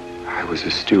 I was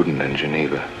a student in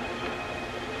Geneva.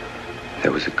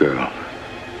 There was a girl.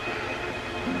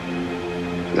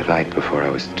 The night before I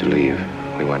was to leave,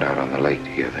 we went out on the lake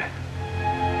together.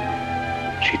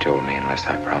 She told me unless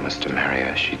I promised to marry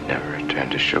her, she'd never return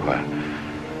to shore.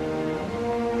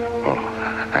 Well,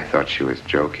 I thought she was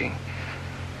joking.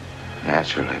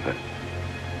 Naturally, but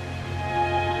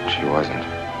she wasn't.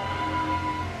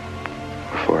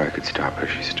 Before I could stop her,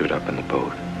 she stood up in the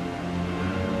boat.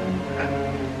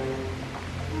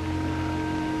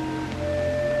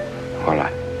 Well,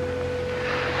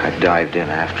 I dived in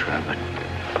after her, but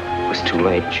it was too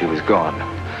late. She was gone.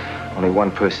 Only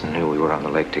one person knew we were on the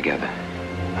lake together.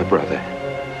 Her brother.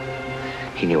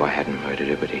 He knew I hadn't murdered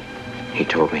her, but he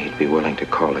told me he'd be willing to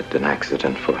call it an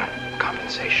accident for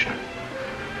compensation.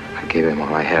 I gave him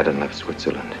all I had and left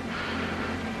Switzerland.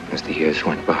 As the years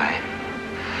went by,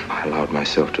 I allowed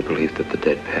myself to believe that the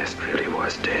dead past really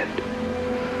was dead.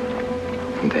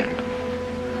 And then,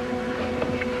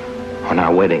 on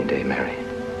our wedding day, Mary,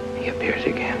 he appeared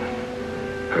again.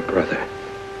 Her brother,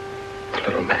 the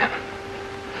little man.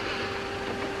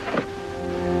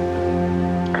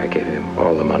 I gave him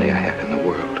all the money I had in the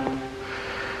world.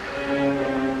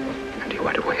 And he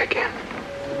went away again.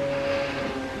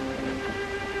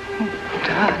 Oh,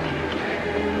 darling.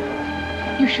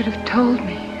 You should have told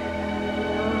me.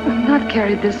 And not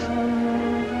carried this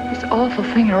awful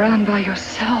thing around by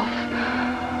yourself.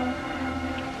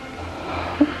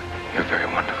 You're a very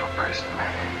wonderful person,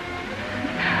 Mary.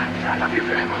 I love you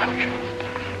very much.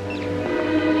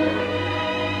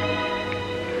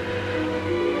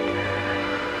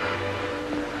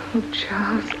 Oh,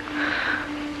 Charles.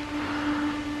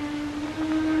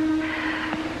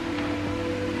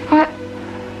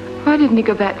 Why didn't he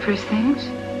go back for his things?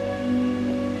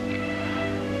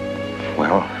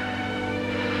 Well,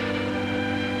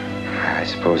 I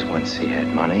suppose once he had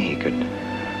money, he could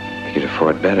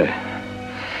afford better.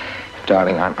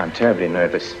 Darling, I'm terribly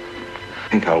nervous. I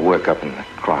think I'll work up in the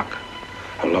clock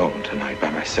alone tonight by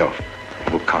myself.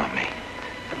 It will calm me.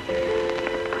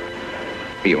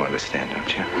 You understand,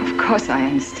 don't you? Of course I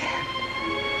understand.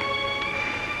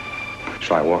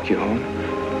 Shall I walk you home?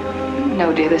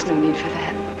 No, dear, there's no need for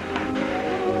that.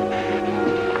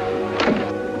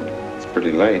 It's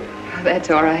pretty late. That's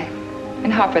all right.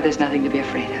 In Harper, there's nothing to be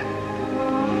afraid of.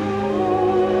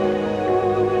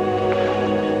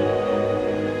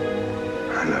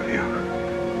 I love you.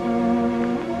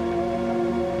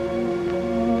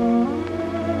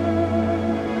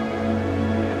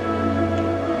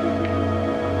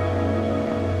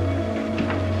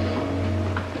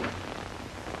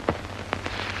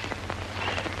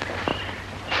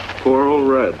 Poor old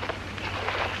Red.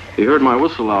 He heard my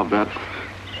whistle, I'll bet.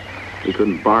 He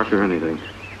couldn't bark or anything.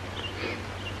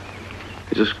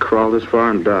 He just crawled this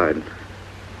far and died.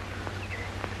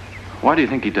 Why do you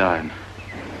think he died?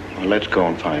 Well, let's go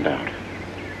and find out.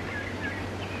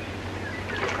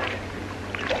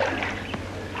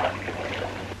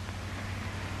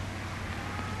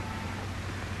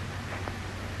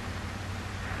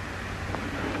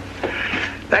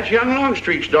 That's young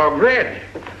Longstreet's dog, Red.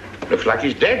 Looks like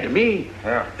he's dead to me.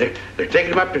 Yeah. They're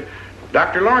taking him up to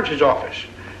Dr. Lawrence's office.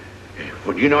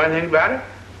 Would you know anything about it?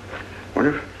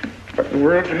 Wonder what in the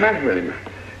world's the matter with him?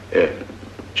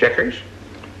 Checkers?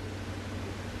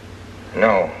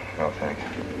 No, thank you.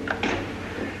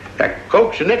 That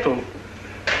Coke's a nickel.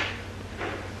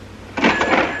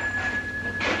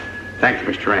 Thank you,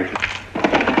 Mr. Rankin.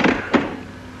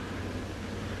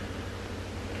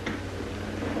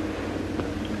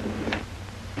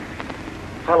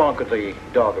 How long could the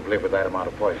dog have lived with that amount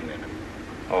of poison in him?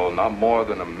 Oh, not more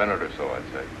than a minute or so, I'd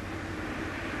say.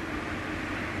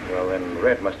 Well, then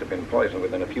Red must have been poisoned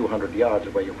within a few hundred yards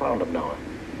of where you found him, Noah.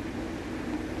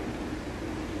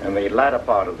 And the latter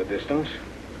part of the distance,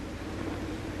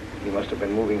 he must have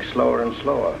been moving slower and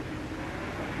slower.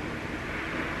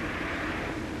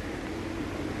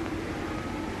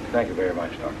 Thank you very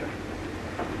much, Doctor.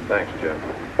 Thanks, Jeff.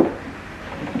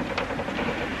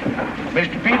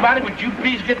 Mr. Peabody, would you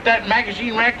please get that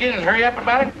magazine rack in and hurry up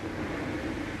about it?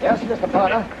 Yes, Mr.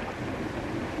 Potter.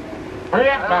 Hurry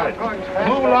up about it.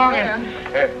 Move along and...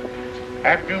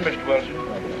 afternoon, Mr. Wilson.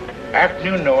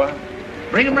 Afternoon, Noah.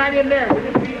 Bring him right in there. Will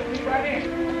you please right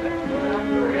in?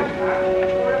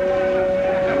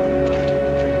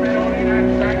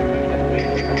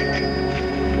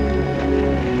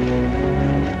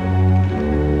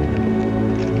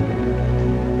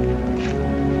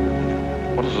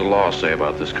 What does the law say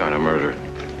about this kind of murder?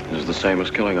 Is it the same as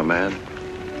killing a man?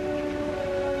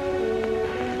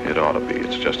 It ought to be.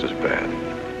 It's just as bad.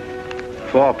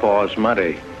 Forepaws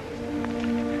muddy.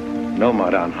 No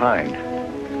mud on hind.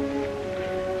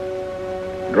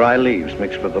 Dry leaves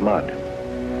mixed with the mud.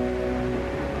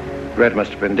 Red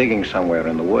must have been digging somewhere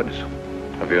in the woods.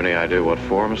 Have you any idea what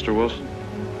for, Mr. Wilson?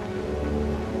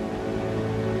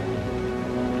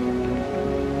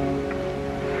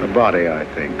 The body, I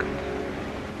think.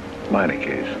 Minor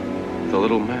case. The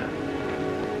little man.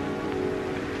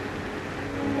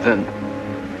 Then...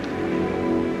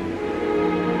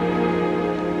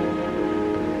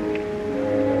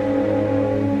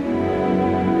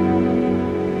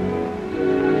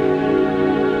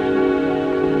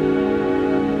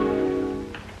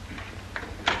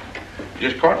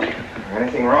 Just caught me.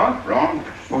 Anything wrong? Wrong?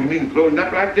 Oh, you mean loading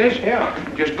up like this? Yeah.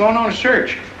 Just going on a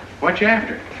search. What you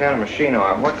after? Found a machine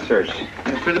on what search?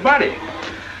 For the body.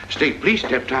 State police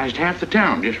deputized half the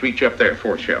town. Just reach up there,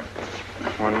 fourth shelf.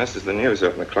 One misses the news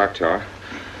up in the clock tower.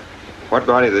 What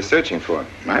body are they searching for?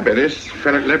 I bet this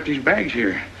fella left his bags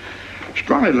here.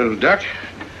 Scrawny little duck.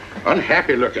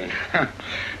 Unhappy looking.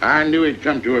 I knew he'd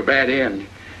come to a bad end.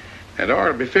 That ought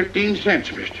to be 15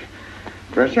 cents, mister.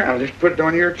 Professor, I'll just put it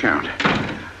on your account.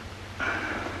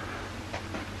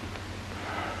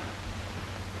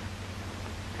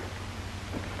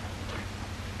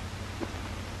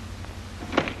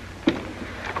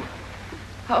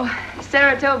 Oh,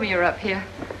 Sarah told me you were up here.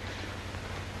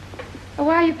 Oh,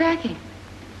 why are you packing?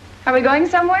 Are we going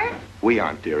somewhere? We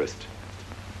aren't, dearest.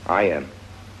 I am.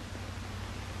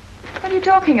 What are you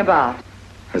talking about?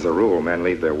 As a rule, men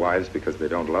leave their wives because they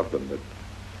don't love them, but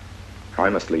I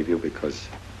must leave you because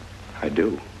I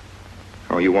do.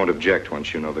 Oh, you won't object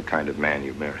once you know the kind of man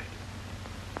you married.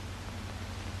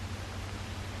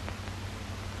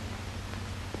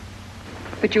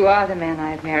 But you are the man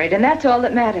I have married, and that's all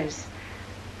that matters.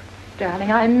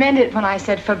 Darling, I meant it when I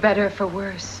said for better or for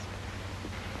worse.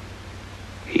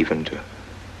 Even to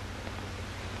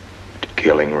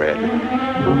killing Red.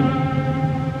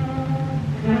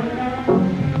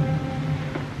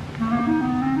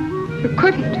 You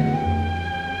couldn't.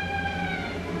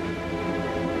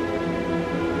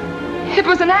 It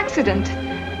was an accident.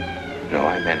 No,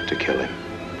 I meant to kill him.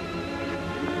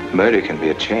 Murder can be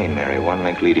a chain, Mary, one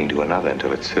link leading to another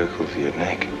until it circles your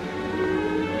neck.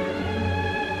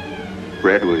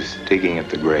 Red was digging at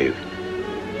the grave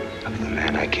of the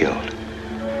man I killed.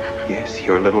 Yes,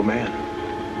 your little man.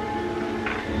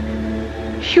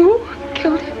 You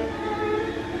killed him?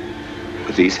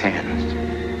 With these hands.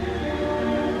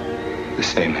 The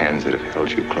same hands that have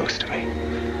held you close to me.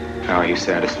 Now are you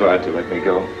satisfied to let me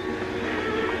go?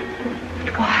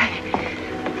 Why?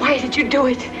 Why did you do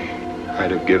it?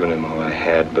 I'd have given him all I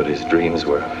had, but his dreams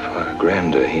were far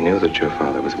grander. He knew that your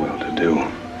father was well-to-do.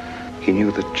 He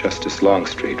knew that Justice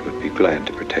Longstreet would be glad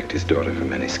to protect his daughter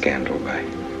from any scandal by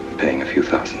paying a few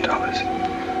 $1,000s.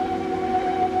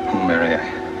 Oh, Mary,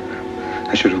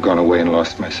 I should have gone away and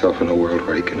lost myself in a world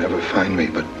where he can never find me,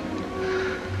 but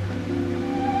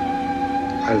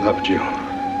I loved you,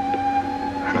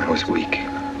 and I was weak.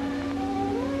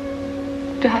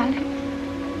 Darling,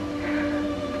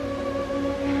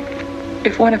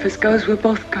 if one of us goes, we'll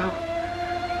both go.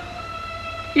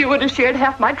 You would have shared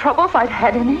half my trouble if I'd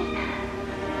had any.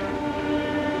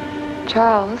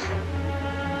 Charles,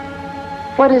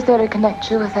 what is there to connect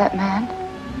you with that man?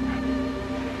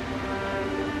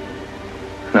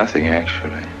 Nothing,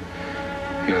 actually.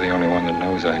 You're the only one that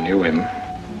knows I knew him.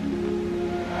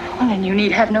 Well, then you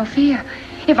need have no fear.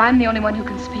 If I'm the only one who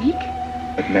can speak.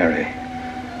 But Mary,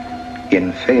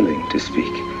 in failing to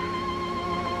speak,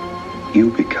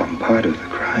 you become part of the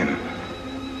crime.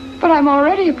 But I'm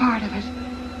already a part of it.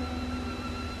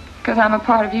 Because I'm a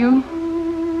part of you.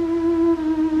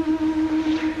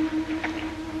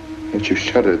 Yet you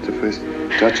shuddered at the first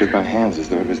touch of my hands as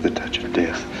though it was the touch of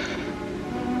death.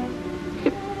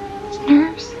 It's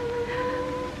nerves.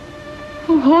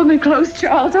 Oh, hold me close,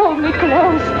 Charles. Hold me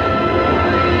close.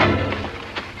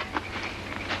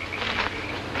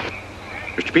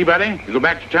 Mr. Peabody, you go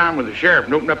back to town with the sheriff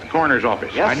and open up the coroner's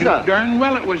office. Yes, I knew sir. darn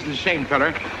well it was the same feller.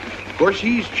 Of course,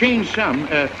 he's changed some.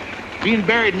 Being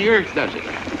buried in the earth does it.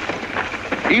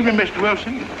 Evening, Mr.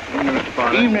 Wilson. Evening, Mr.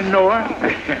 Potter. Evening, Noah.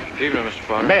 Evening, Mr.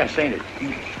 Potter. Mess, ain't it?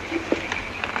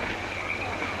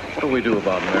 What do we do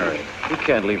about Mary? We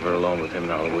can't leave her alone with him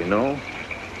now that we know.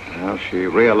 Well, she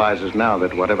realizes now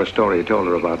that whatever story he told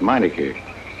her about Meineke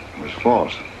was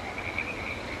false.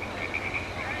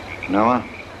 Noah,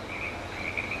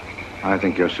 I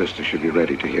think your sister should be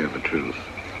ready to hear the truth.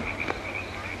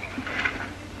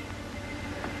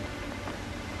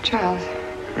 Charles,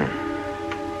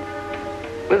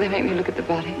 will they make me look at the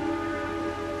body?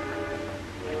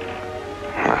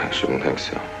 I shouldn't think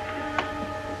so.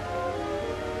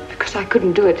 Because I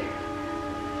couldn't do it.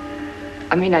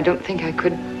 I mean, I don't think I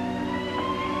could.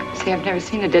 See, I've never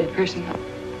seen a dead person.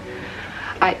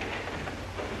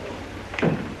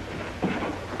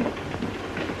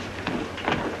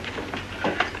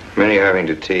 Many are having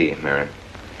to tea, Mary.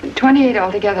 28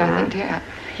 altogether, I think, dear.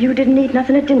 You didn't eat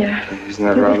nothing at dinner. Isn't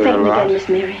that You'll be rather a fainting lot? again, Miss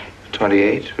Mary.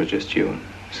 28 for just you and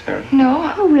Sarah?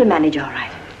 No. Oh, we'll manage all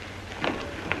right.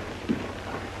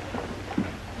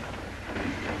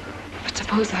 But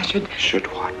suppose I should... Should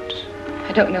what?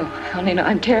 I don't know. I only know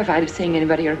I'm terrified of seeing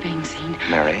anybody or being seen.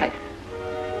 Mary,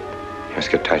 you must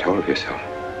get tight hold of yourself.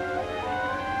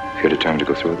 If you're determined to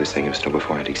go through with this thing, you must know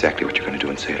beforehand exactly what you're going to do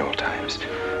and say at all times.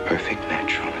 Perfect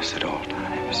naturalness at all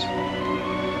times.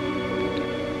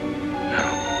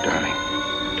 Now,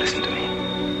 darling, listen to me.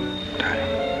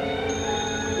 Darling.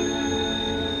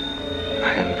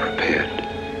 I am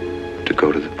prepared to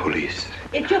go to the police.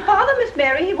 It's your father, Miss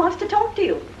Mary. He wants to talk to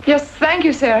you. Yes, thank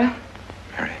you, Sarah.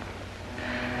 Mary.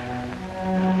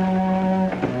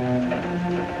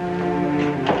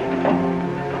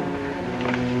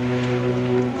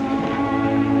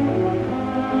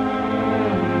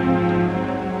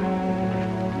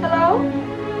 Hello?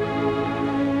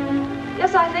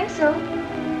 Yes, I think so.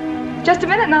 Just a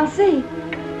minute and I'll see.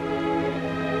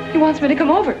 He wants me to come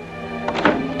over.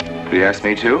 Did he ask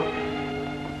me to?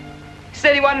 He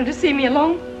said he wanted to see me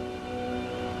alone.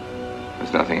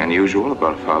 There's nothing unusual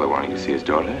about a father wanting to see his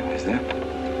daughter, is there?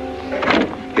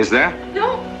 Is there?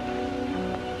 No.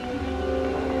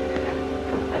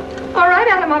 All right,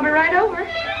 Adam, I'll be right over.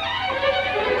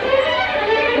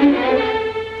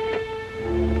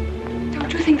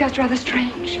 Don't you think that's rather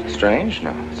strange? Strange?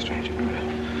 No, it's strange.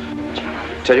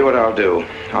 Tell you what I'll do.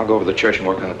 I'll go over to the church and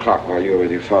work on the clock while you're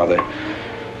with your father.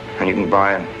 And you can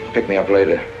by and pick me up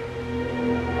later.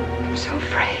 I'm so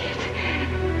afraid.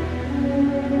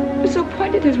 He was so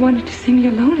pointed as wanted to see me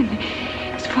alone, and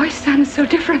his voice sounded so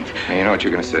different. Now, you know what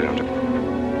you're going to say, don't you?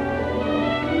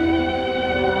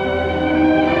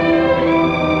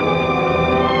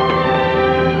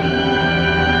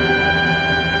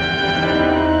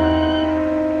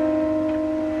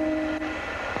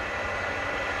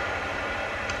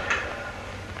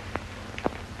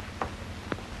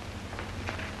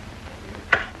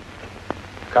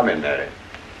 Come in, Mary.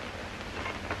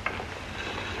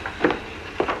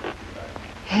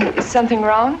 Is something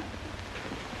wrong?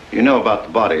 You know about the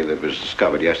body that was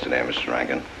discovered yesterday, Mr.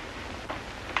 Rankin?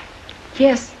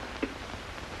 Yes.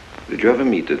 Did you ever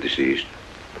meet the deceased?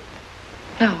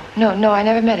 No, I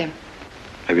never met him.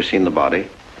 Have you seen the body?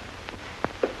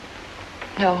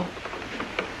 No.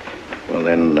 Well,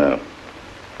 then,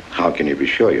 how can you be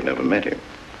sure you never met him?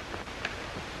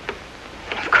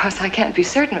 Of course, I can't be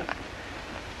certain.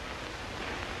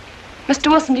 Mr.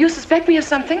 Wilson, do you suspect me of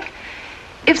something?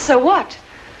 If so, what?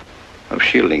 Of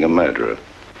shielding a murderer.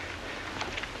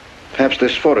 Perhaps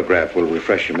this photograph will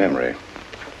refresh your memory.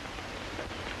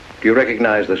 Do you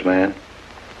recognize this man?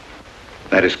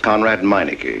 That is Conrad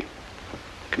Meineke,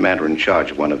 commander in charge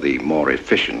of one of the more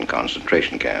efficient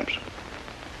concentration camps.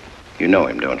 You know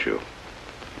him, don't you?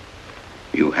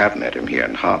 You have met him here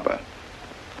in Harbor.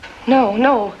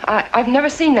 No. I've never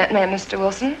seen that man, Mr.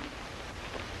 Wilson.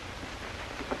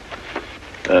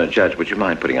 Judge, would you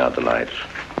mind putting out the lights?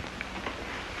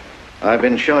 I've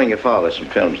been showing your father some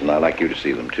films, and I'd like you to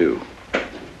see them, too.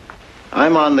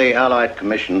 I'm on the Allied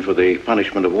Commission for the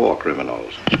Punishment of War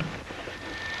Criminals.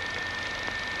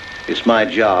 It's my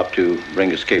job to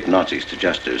bring escaped Nazis to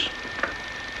justice.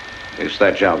 It's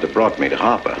that job that brought me to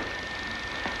Harper.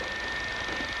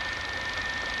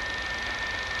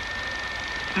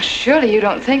 Well, surely you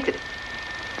don't think that...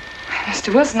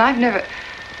 Mr. Wilson, I've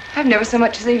never so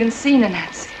much as even seen a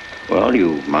Nazi. Well,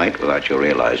 you might without you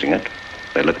realizing it.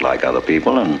 They look like other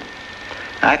people and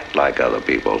act like other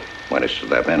people when it's to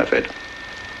their benefit.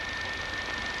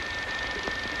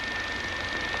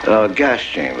 A gas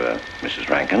chamber, Mrs.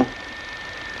 Rankin.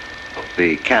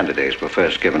 The candidates were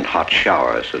first given hot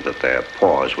showers so that their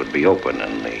pores would be open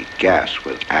and the gas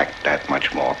would act that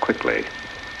much more quickly.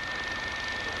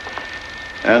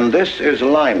 And this is a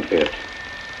lime pit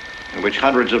in which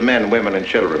hundreds of men, women, and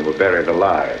children were buried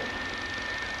alive.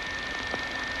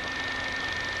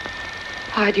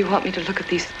 Why do you want me to look at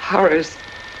these horrors?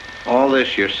 All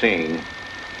this you're seeing,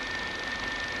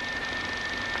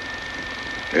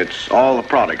 it's all the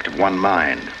product of one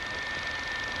mind.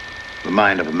 The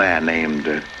mind of a man named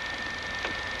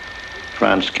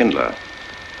Franz Kindler.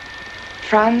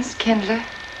 Franz Kindler?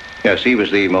 Yes, he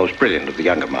was the most brilliant of the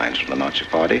younger minds from the Nazi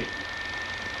Party.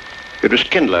 It was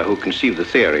Kindler who conceived the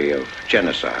theory of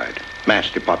genocide, mass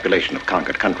depopulation of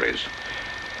conquered countries,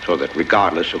 so that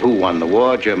regardless of who won the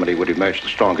war, Germany would emerge the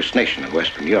strongest nation in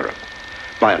Western Europe,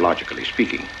 biologically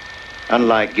speaking.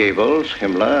 Unlike Goebbels,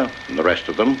 Himmler, and the rest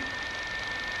of them,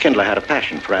 Kindler had a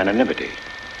passion for anonymity.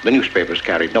 The newspapers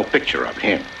carried no picture of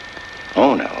him.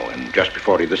 Oh, no, and just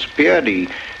before he disappeared, he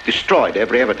destroyed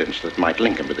every evidence that might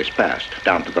link him to this past,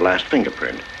 down to the last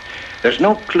fingerprint. There's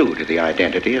no clue to the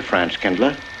identity of Franz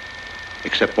Kindler,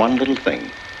 except one little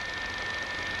thing.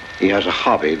 He has a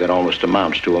hobby that almost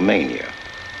amounts to a mania.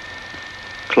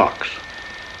 Clocks.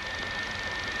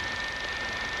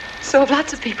 So have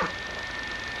lots of people.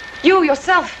 You,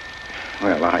 yourself.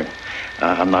 Well,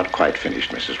 I'm not quite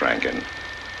finished, Mrs. Rankin.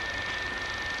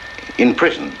 In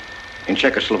prison, in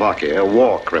Czechoslovakia, a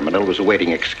war criminal was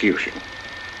awaiting execution.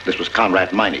 This was Conrad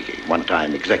Meineke,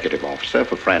 one-time executive officer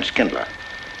for Franz Kindler.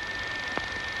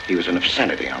 He was an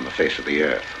obscenity on the face of the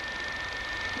earth.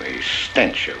 The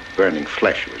stench of burning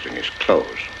flesh was in his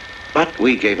clothes. But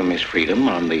we gave him his freedom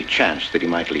on the chance that he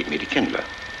might lead me to Kindler.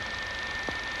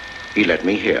 He led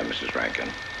me here, Mrs. Rankin.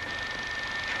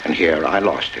 And here I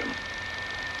lost him.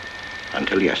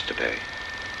 Until yesterday.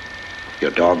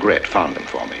 Your dog Red found him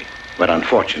for me. But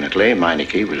unfortunately,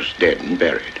 Meineke was dead and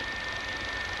buried.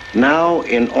 Now,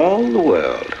 in all the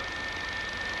world,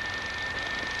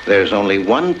 there's only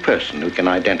one person who can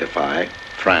identify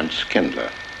Franz Kindler.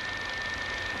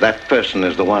 That person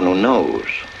is the one who knows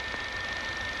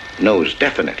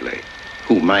definitely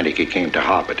who Meineke came to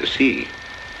Harvard to see.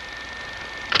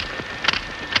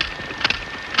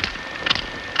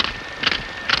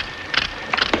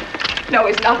 No,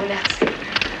 he's not a Nazi.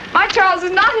 My Charles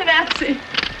is not a Nazi.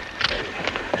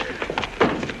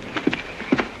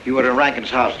 You were in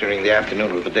Rankin's house during the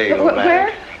afternoon of the day you were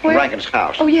married. Where? Rankin's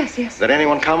house. Oh, yes. Did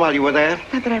anyone come while you were there?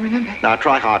 Not that I remember. Now,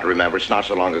 try hard to remember. It's not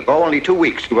so long ago. Only 2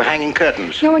 weeks. You were hanging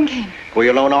curtains. No one came. Were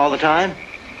you alone all the time?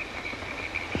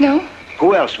 No.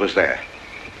 Who else was there?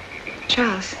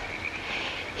 Charles.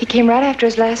 He came right after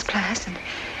his last class,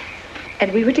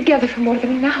 and we were together for more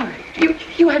than an hour.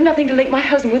 You had nothing to link my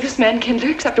husband with this man, Kindler,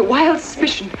 except a wild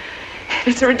suspicion.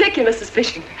 It's a ridiculous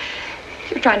suspicion.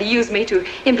 You're trying to use me to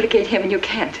implicate him, and you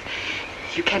can't.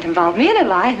 You can't involve me in a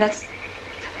lie, and that's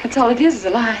all it is a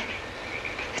lie.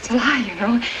 It's a lie, you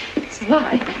know. It's a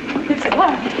lie. It's a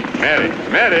lie. Mary.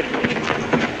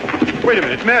 Wait a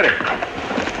minute, Mary.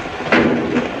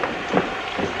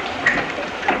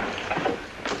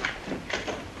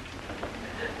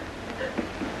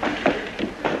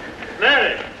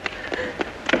 Mary.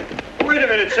 Wait a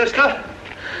minute, sister.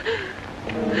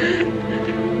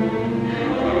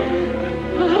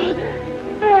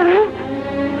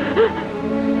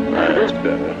 That's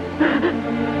better.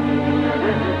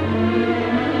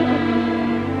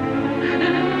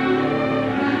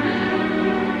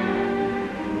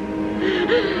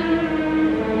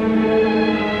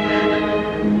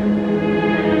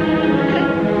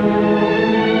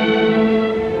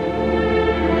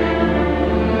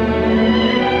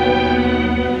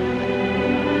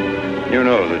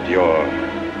 your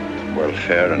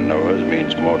welfare and Noah's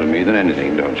means more to me than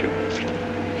anything, don't you?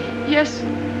 Yes.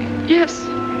 Yes.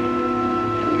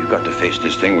 You've got to face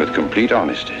this thing with complete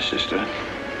honesty, sister.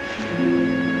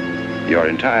 Your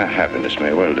entire happiness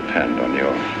may well depend on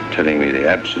your telling me the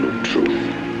absolute truth.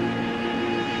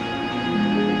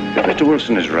 If Mr.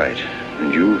 Wilson is right,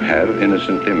 and you have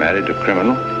innocently married a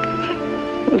criminal,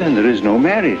 well, then there is no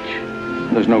marriage.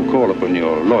 There's no call upon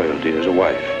your loyalty as a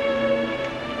wife.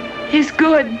 He's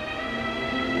good.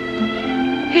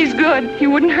 He's good. He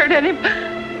wouldn't hurt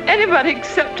anybody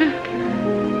except to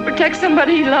protect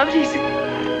somebody he loved. He's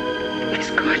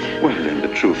good. Well, then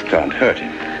the truth can't hurt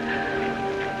him.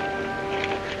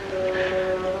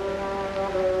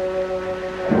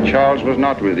 Charles was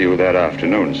not with you that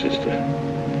afternoon, sister.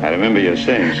 I remember you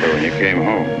saying so when you came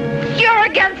home. You're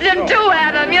against him too,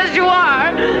 Adam. Yes, you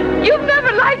are. You've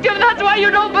never liked him. That's why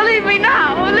you don't believe me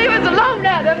now. Leave us alone,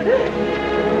 Adam.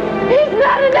 He's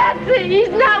not a Nazi. He's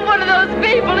not one of those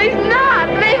people. He's not.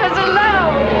 Leave us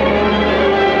alone.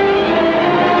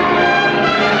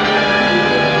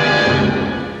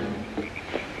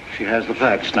 She has the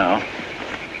facts now,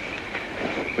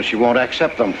 but she won't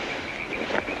accept them.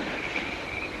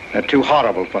 They're too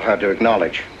horrible for her to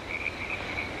acknowledge.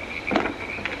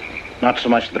 Not so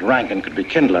much that Rankin could be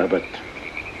Kindler, but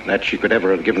that she could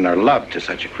ever have given her love to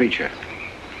such a creature.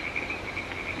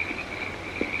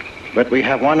 But we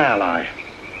have one ally,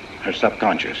 her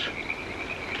subconscious.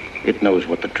 It knows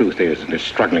what the truth is and is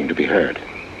struggling to be heard.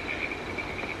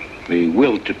 The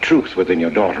will to truth within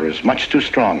your daughter is much too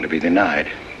strong to be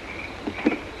denied.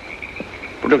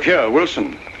 But look here,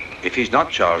 Wilson. If he's not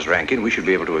Charles Rankin, we should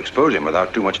be able to expose him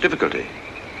without too much difficulty.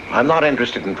 I'm not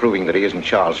interested in proving that he isn't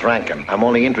Charles Rankin. I'm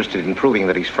only interested in proving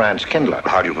that he's Franz Kindler.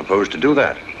 How do you propose to do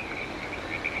that?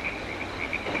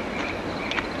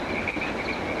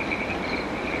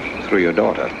 Through your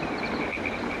daughter.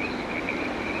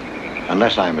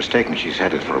 Unless I'm mistaken, she's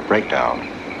headed for a breakdown.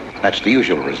 That's the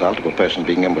usual result of a person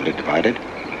being inwardly divided.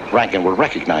 Rankin will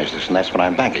recognize this, and that's what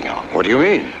I'm banking on. What do you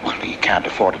mean? Well, he can't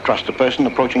afford to trust a person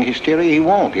approaching hysteria. He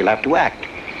won't. He'll have to act.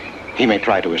 He may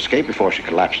try to escape before she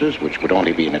collapses, which would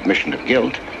only be an admission of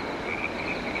guilt.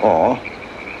 Or...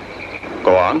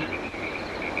 Go on.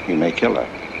 He may kill her.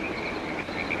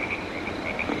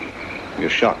 You're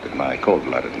shocked at my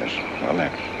cold-bloodedness. Well,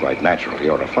 that's quite natural.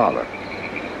 You're a father.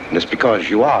 And it's because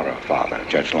you are a father,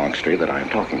 Judge Longstreet, that I'm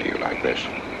talking to you like this.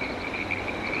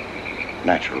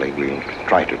 Naturally, we'll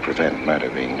try to prevent murder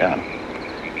being done.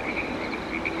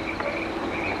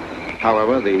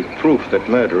 However, the proof that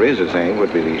murder is his aim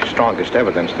would be the strongest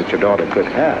evidence that your daughter could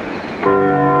have.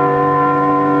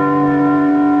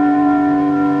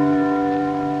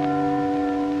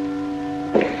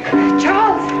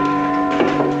 Charles!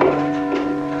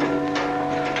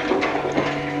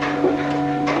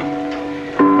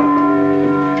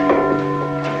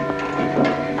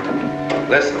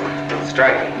 Listen,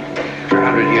 striking.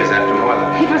 100 years after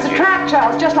mother. It was a trap,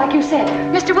 Charles, just like you said.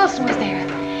 Mr. Wilson was there.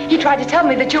 He tried to tell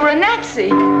me that you were a Nazi.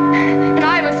 And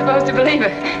I was supposed to believe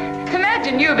it.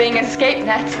 Imagine you being an escaped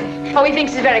Nazi. Oh, he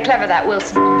thinks he's very clever, that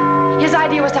Wilson. His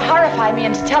idea was to horrify me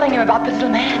into telling him about the little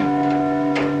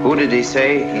man. Who did he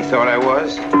say he thought I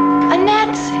was? A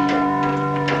Nazi.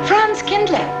 Franz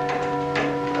Kindler.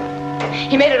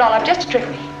 He made it all up just to trick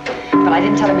me. But I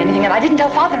didn't tell him anything, and I didn't tell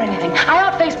Father anything. I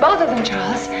outfaced both of them,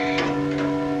 Charles.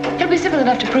 It'll be simple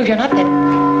enough to prove you're not that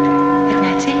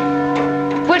Nazi.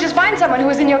 We'll just find someone who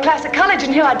was in your class at college,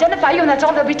 and he'll identify you, and that's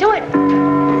all there'll be to it.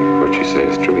 What you say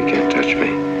is true. He can't touch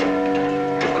me.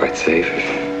 I'm quite safe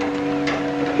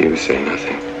if you say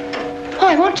nothing. Oh,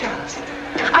 I won't, Charles.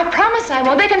 I promise I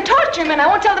won't. They can torture me, and I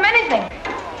won't tell them anything.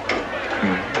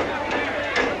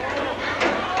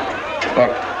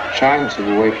 Look, chimes have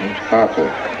awakened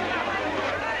Papa.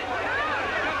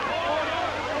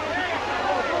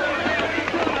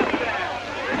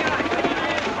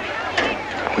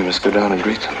 We must go down and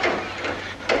greet them.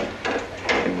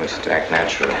 You must act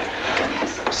naturally.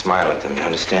 Yes. Smile at them, you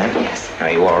understand? Yes.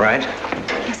 Are you all right?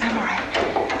 Yes, I'm all right.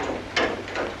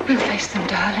 We'll face them,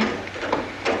 darling.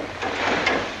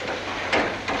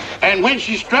 And when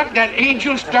she struck, that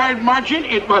angel started marching.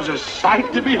 It was a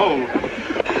sight to behold.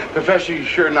 Professor, you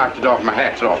sure knocked it off. My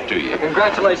hat's off to you.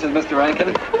 Congratulations, Mr.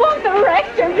 Rankin. Won't the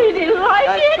rector really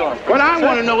like it? What I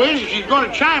want to know is, if she's going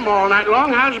to chime all night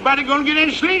long, how's the body going to get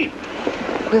any sleep?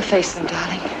 We'll face them,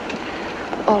 darling.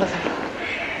 All of them.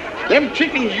 Them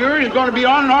chickens of yours are going to be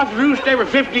on and off the roost every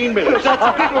 15 minutes.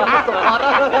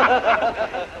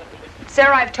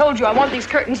 Sarah, I've told you I want these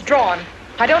curtains drawn.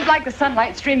 I don't like the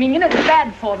sunlight streaming in. It's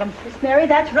bad for them. Miss Mary,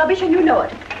 that's rubbish and you know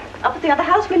it. Up at the other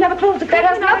house, we never close the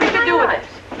curtains. That has nothing to do with it.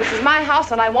 This is my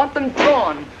house and I want them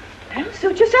drawn. Well,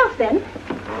 suit yourself, then.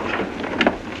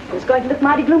 It's going to look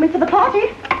mighty gloomy for the party.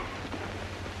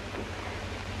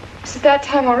 Is it that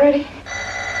time already?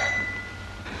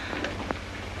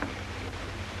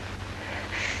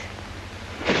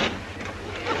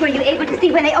 Were you able to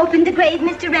see when they opened the grave,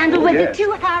 Mr. Randall? Was it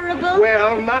too horrible?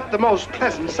 Well, not the most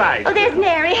pleasant sight. Oh, there's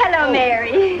Mary. Hello,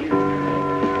 Mary.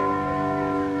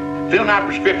 Filling out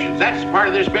prescriptions, that's part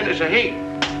of this business of hate.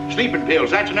 Sleeping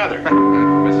pills, that's another.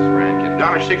 Mrs. Rankin.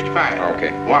 $1.65.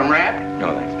 Okay. Want them wrapped?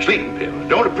 No, thanks. Sleeping pills.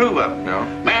 Don't approve of them. No.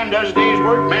 Man does a day's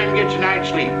work, man gets a night's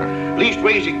sleep.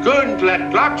 Leastways he could until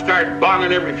that clock started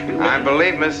bonging every few minutes. I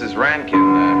believe Mrs. Rankin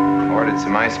ordered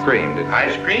some ice cream.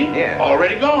 Ice cream? Yeah.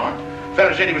 Already gone.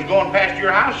 Fella said he was going past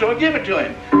your house, so I give it to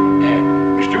him.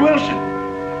 Mr. Wilson.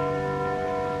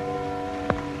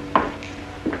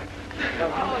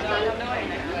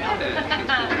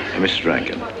 Mrs.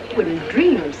 Rankin. Wouldn't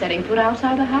dream of setting foot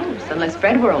outside the house unless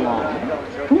Fred were along.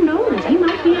 Who knows? He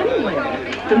might be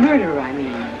anywhere. The murderer, I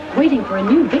mean. Waiting for a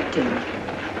new victim.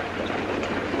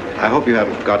 I hope you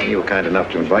haven't forgotten you were kind enough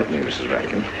to invite me, Mrs.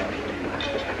 Rankin.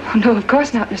 Oh, no, of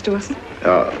course not, Mr. Wilson.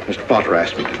 Mr. Potter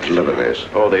asked me to deliver this.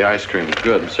 Oh, the ice cream is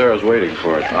good. Sarah's waiting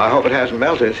for it. I hope it hasn't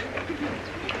melted.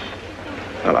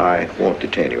 Well, I won't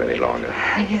detain you any longer.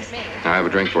 Yes. I have a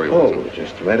drink for you. Oh,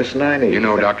 just the medicine I need. You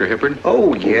know Dr. Hippard?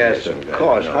 Oh, yes, of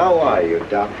course. How are you,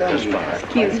 Doctor?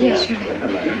 Excuse me. Yes,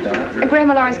 surely.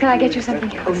 Grandma Lawrence, can I get you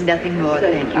something else? Oh, nothing more,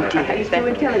 thank you, dear. He's too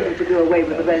intelligent to do away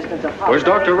with the residents of Where's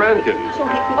Dr. Rankin?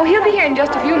 Oh, he'll be here in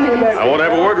just a few minutes. I want to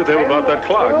have a word with him about that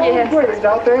clock. Yes.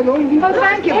 Oh,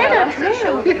 thank you, Bella.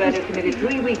 Showed the murder committed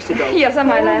 3 weeks ago. Yes, on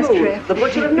my last trip. The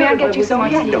butcher of May I Noir get you was some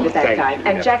on more hand tea? at that time.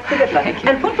 And Jack the Ripper.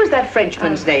 And what was that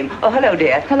Frenchman's name? Oh, hello,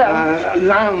 dear. Hello.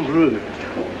 Landru.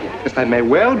 Yes, that may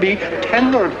well be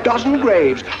 10 or a dozen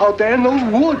graves out there in those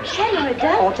woods. 10 or a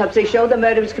dozen? Autopsy showed the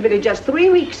murder was committed just 3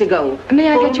 weeks ago. May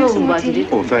I get you Full some moon, more wasn't tea?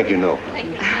 it? Oh, thank you, no.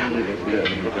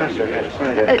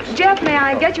 Jeff, may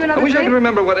I get you another I wish I drink? could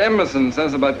remember what Emerson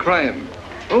says about crime.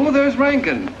 Oh, there's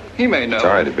Rankin. He may know.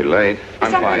 Sorry to be late.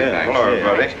 I'm fine, thanks. Hello,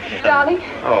 everybody. Darling.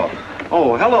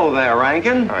 Oh, hello there,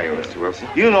 Rankin. How are you, Mr. Wilson?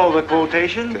 You know the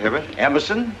quotation? To Hibbert?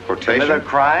 Emerson. Quotation? Commit a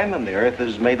crime and the earth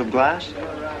is made of glass.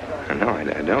 No, I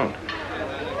don't.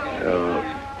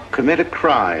 Commit a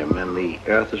crime and the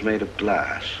earth is made of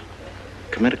glass.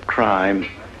 Commit a crime.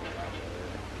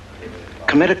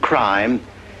 Commit a crime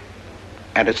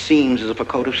and it seems as if a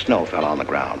coat of snow fell on the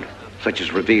ground, such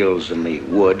as reveals in the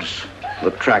woods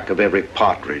the track of every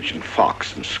partridge and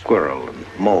fox and squirrel and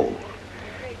mole.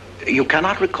 You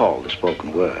cannot recall the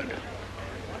spoken word.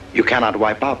 You cannot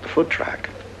wipe out the foot track.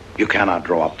 You cannot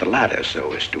draw up the ladder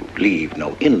so as to leave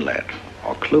no inlet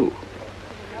or clue.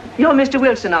 You're Mr.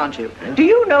 Wilson, aren't you? Do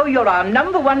you know you're our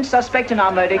 #1 suspect in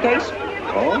our murder case?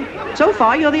 Oh? So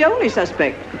far, you're the only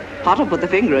suspect. Potter put the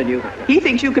finger on you. He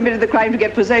thinks you committed the crime to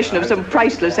get possession of some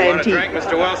priceless antique. Want a drink,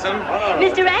 Mr. Wilson?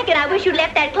 Mr. Rankin, I wish you'd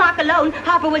left that clock alone.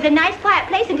 Harper was a nice, quiet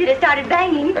place until it started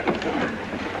banging.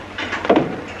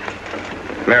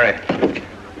 Mary,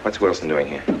 what's Wilson doing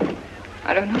here?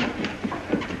 I don't know.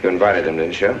 You invited him,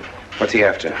 didn't you? What's he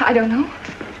after? I don't know.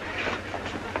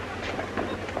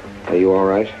 Are you all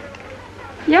right?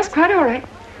 Yes, quite all right.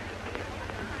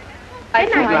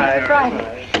 Good night.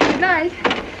 Friday. Good night.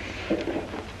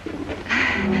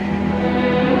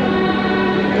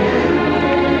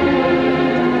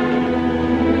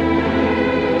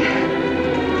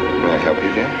 May I help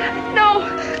you, dear? No!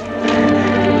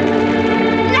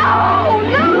 No!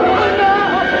 No!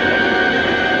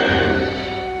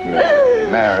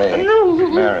 Mary. No.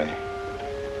 Mary.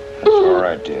 It's all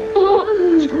right, dear. It's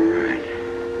all right.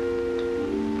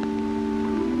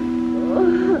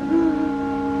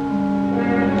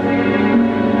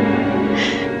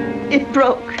 It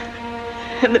broke,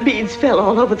 and the beads fell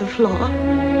all over the floor.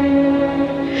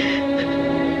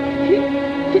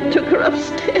 He took her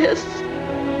upstairs.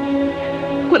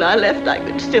 When I left, I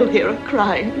could still hear her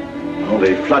crying. Well,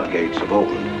 the floodgates have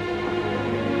opened.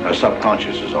 Her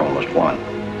subconscious is almost won.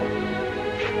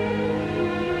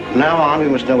 From now on, we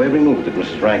must know every move that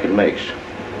Mrs. Rankin makes.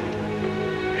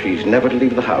 She's never to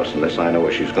leave the house unless I know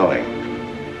where she's going.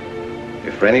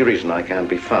 If for any reason I can't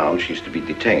be found, she's to be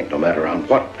detained, no matter on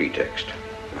what pretext.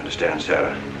 You understand,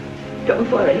 Sarah? Don't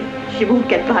worry, she won't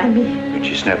get by me. When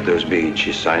she snapped those beads,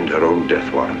 she signed her own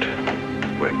death warrant.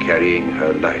 We're carrying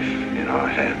her life in our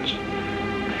hands.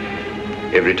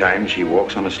 Every time she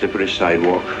walks on a slippery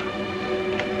sidewalk,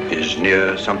 is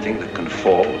near something that can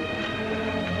fall,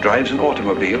 drives an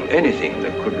automobile, anything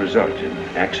that could result in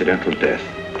accidental death,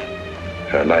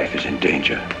 her life is in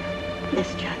danger.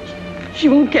 Yes, Judge. She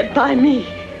won't get by me.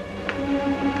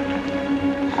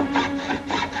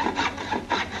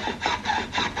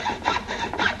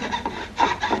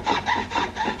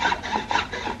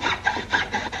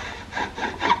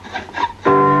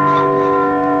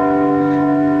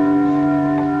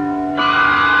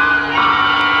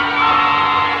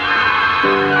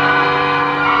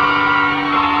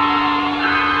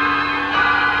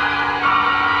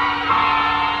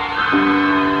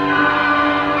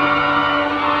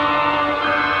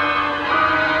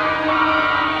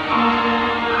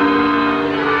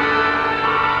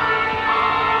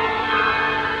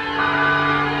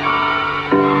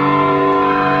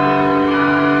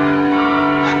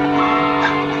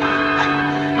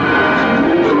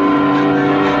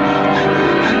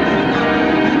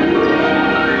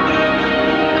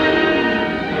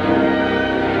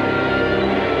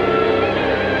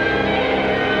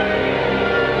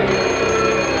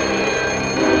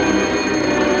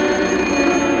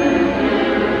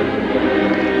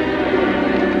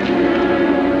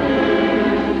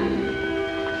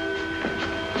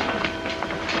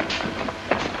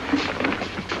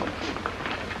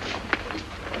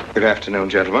 Good afternoon,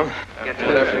 gentlemen. Good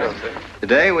afternoon, sir.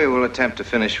 Today we will attempt to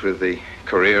finish with the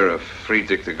career of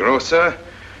Friedrich the Großer,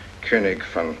 König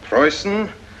von Preußen,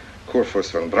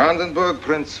 Kurfürst von Brandenburg,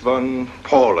 Prince von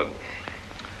Poland.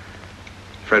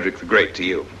 Frederick the Great to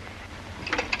you.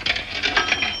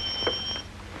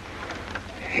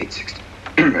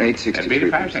 863. That'd be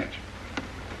 85 cents.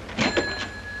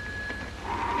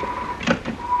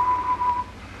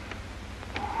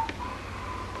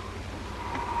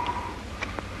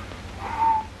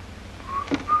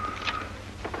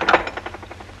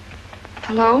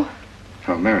 Hello?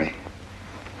 Oh, Mary.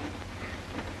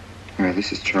 Mary,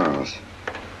 this is Charles.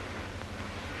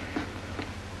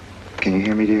 Can you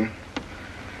hear me, dear?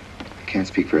 I can't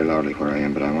speak very loudly where I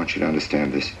am, but I want you to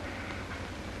understand this.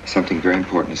 Something very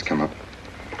important has come up.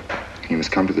 You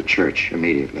must come to the church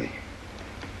immediately.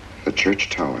 The church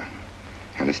tower.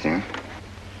 Understand?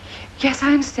 Yes,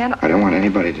 I understand. I don't want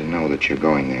anybody to know that you're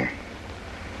going there.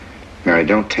 Mary,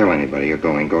 don't tell anybody you're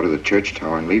going. Go to the church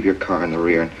tower and leave your car in the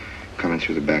rear and come in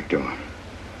through the back door.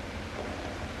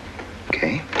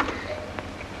 Okay?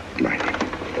 Goodbye.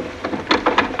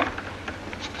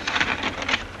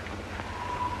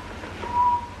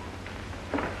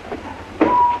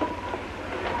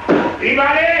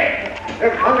 Anybody?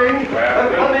 They're coming.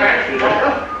 Well,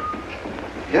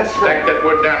 Yes, sir. stack that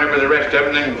wood down there with the rest of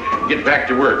it and then get back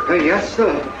to work. Yes,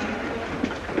 sir.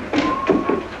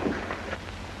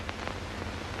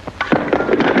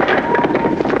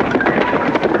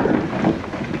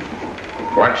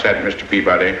 What's that, Mr.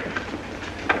 Peabody?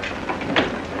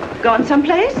 Gone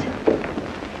someplace?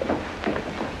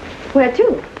 Where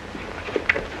to?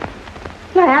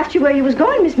 Well, I asked you where you was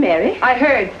going, Miss Mary. I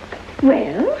heard.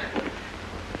 Well?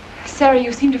 Sarah,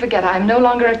 you seem to forget I'm no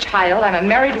longer a child. I'm a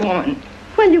married woman.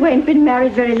 Well, you ain't been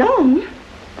married very long.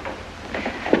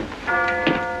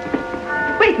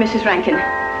 Wait, Mrs. Rankin.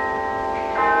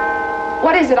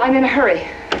 What is it? I'm in a hurry.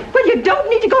 Well, you don't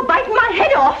need to go biting my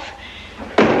head off.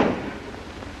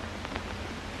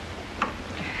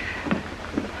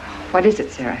 What is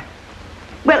it, Sarah?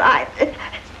 Well, I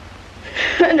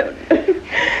don't know.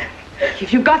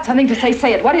 If you've got something to say,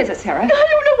 say it. What is it, Sarah? I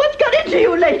don't know what's got into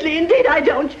you lately. Indeed, I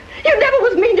don't. You never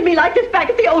was mean to me like this back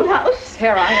at the old house.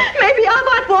 Sarah, Maybe I've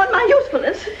outworn my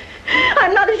usefulness.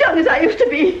 I'm not as young as I used to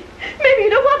be. Maybe you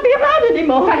don't want me around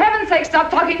anymore. For heaven's sake, stop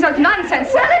talking such nonsense.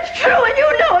 Well, it's true, and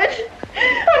you know it.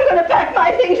 I'm going to pack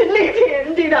my things and leave here.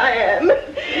 Indeed, I am.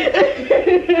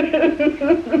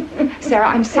 Sarah,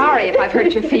 I'm sorry if I've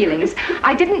hurt your feelings.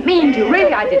 I didn't mean to.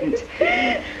 Really, I didn't.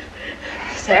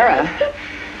 Sarah.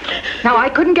 Now, I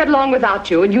couldn't get along without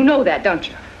you, and you know that, don't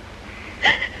you?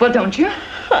 Well, don't you?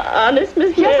 Honest,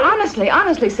 Miss Mary? Yes,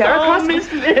 honestly, Sarah. Oh,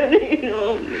 Miss Mary.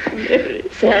 Oh,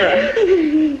 Miss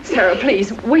Mary. Sarah,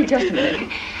 please, wait just a minute.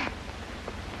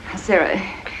 Sarah,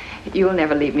 you'll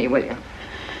never leave me, will you?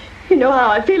 You know how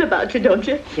I feel about you, don't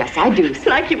you? Yes, I do. It's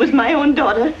like you was my own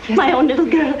daughter, my own little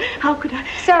girl. How could I?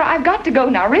 Sarah, I've got to go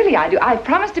now. Really, I do. I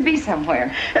promised to be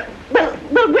somewhere. Well,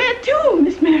 where to,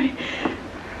 Miss Mary?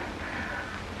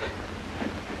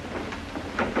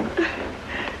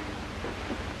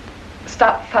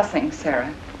 Stop fussing,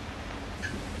 Sarah.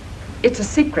 It's a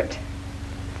secret.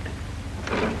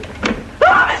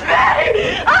 Oh, Miss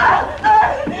Mary!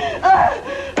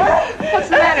 What's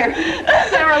the matter?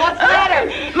 Sarah, what's the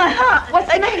matter? My heart.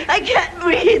 What's the matter? I can't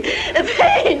breathe.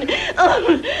 Pain.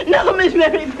 Oh, no, Miss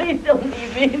Mary, please don't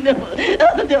leave me. No,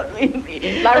 oh, don't leave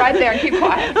me. Lie right there and keep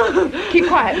quiet. Keep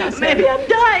quiet now, Sarah. Maybe I'm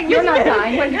dying. You're Miss not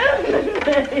Mary. dying. Miss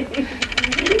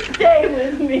Mary, stay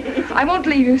with me. I won't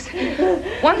leave you.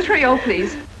 130,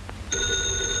 please.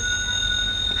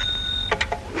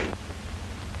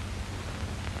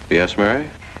 Yes, Mary?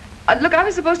 Look, I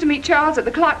was supposed to meet Charles at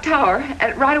the clock tower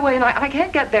right away, and I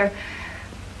can't get there.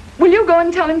 Will you go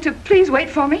and tell him to please wait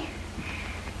for me?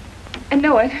 And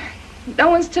no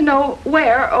one's to know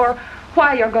where or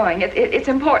why you're going. It's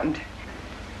important.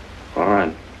 All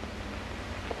right.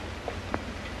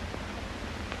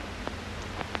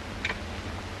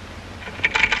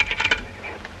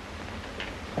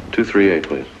 "238,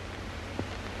 please.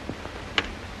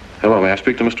 Hello, may I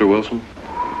speak to Mr. Wilson?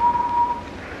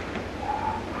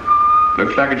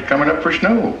 Looks like it's coming up for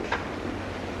snow.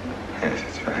 Yes,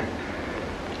 that's right.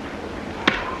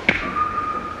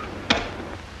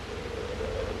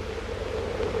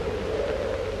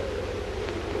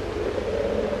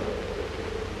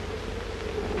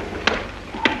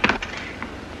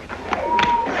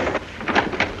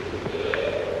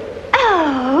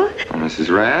 Oh. Mrs.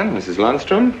 Rand, Mrs.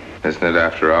 Lundstrom, isn't it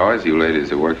after hours? You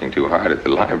ladies are working too hard at the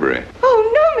library.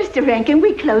 Oh, no, Mr. Rankin.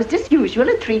 We closed as usual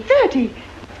at 3:30.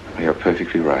 You're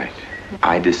perfectly right.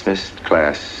 I dismissed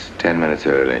class 10 minutes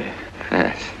early.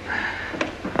 Yes.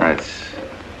 It's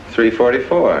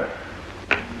 3:44.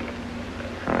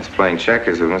 I was playing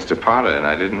checkers with Mr. Potter, and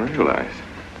I didn't realize.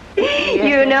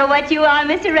 You know what you are,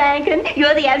 Mr. Rankin.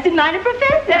 You're the absent-minded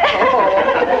professor.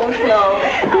 Oh, no.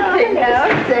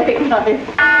 Say nice.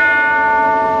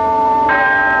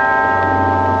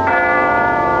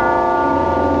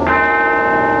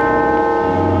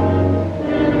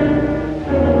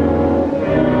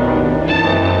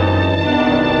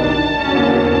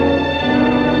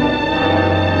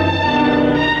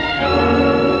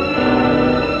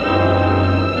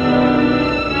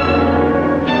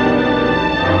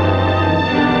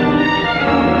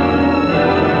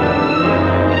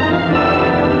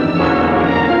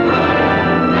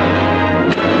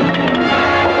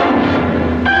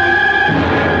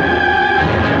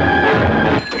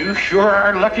 Sure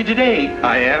are lucky today.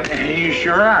 I am. You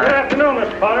sure are. Good afternoon,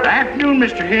 Mr. Potter. Afternoon,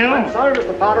 Mr. Hill. I'm sorry,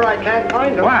 Mr. Potter, I can't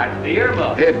find him. What? The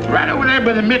earmuff. It's right over there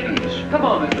by the mittens. Come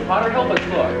on, Mr. Potter, help us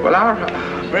look. Well, I'll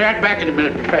be right back in a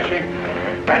minute, Professor.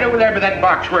 Right over there by that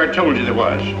box where I told you there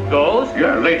was. Those?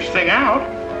 Yeah, latest thing out.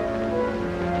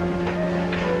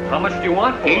 How much do you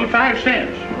want for 85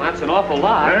 cents. Well, that's an awful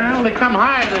lot. Well, they come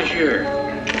high this year.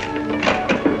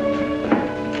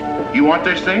 You want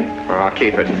this thing? Well, I'll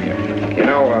keep it. You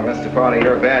know, Mr. Potter,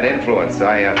 you're a bad influence.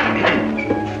 I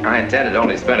intended to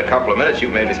only spend a couple of minutes. You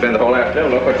made me spend the whole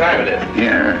afternoon. Look what time it is.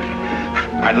 Yeah.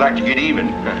 I'd like to get even.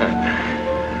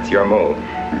 It's your move.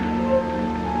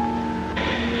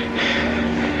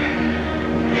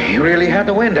 He really had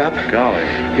the wind up. Golly.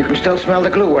 You can still smell the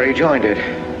glue where he joined it.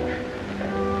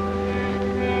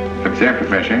 Look there,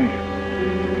 Professor.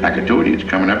 Like I told you, it's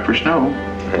coming up for snow.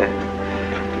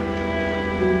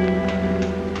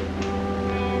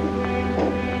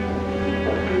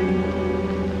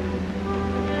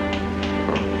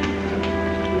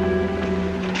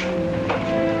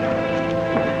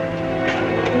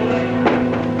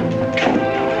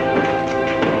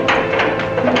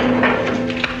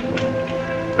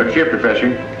 Look here, Professor.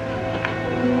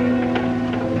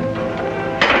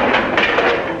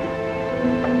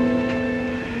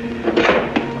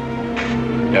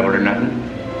 Double or nothing?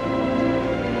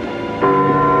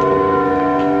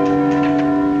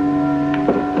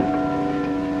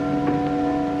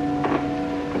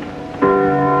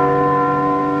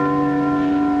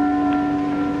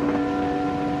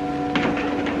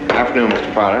 Afternoon,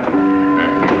 Mr. Potter.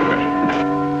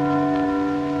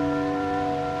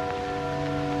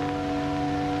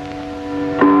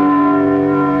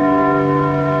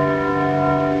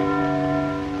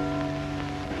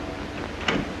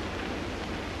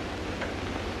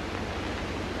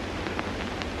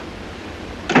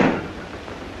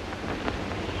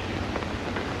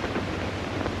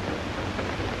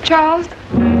 Charles?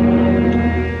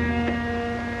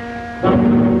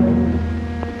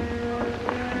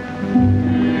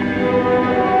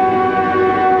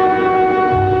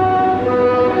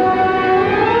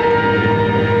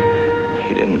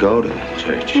 He didn't go to the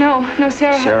church. No,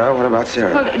 Sarah. Sarah? What about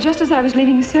Sarah? Well, just as I was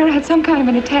leaving, Sarah had some kind of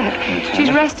an attack.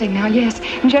 She's resting now, yes.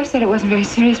 And Jeff said it wasn't very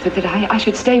serious, but that I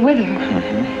should stay with her.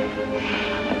 Mm-hmm.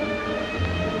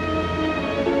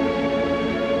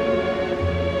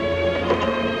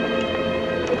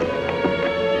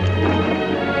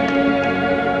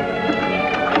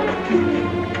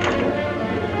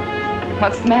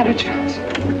 What's the matter, Charles?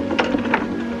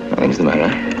 Nothing's the matter.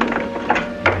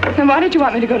 Then why did you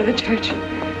want me to go to the church?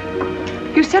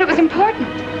 You said it was important.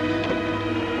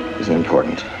 It isn't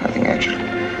important. Nothing, actually.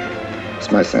 It's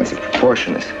my sense of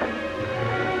proportion is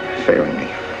failing me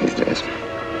these days.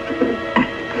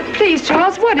 Please,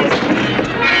 Charles, what is it?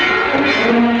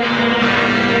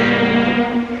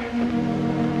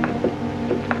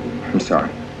 I'm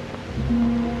sorry.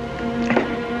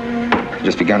 I've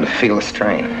just begun to feel the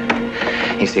strain.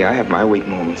 You see, I have my weak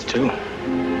moments, too.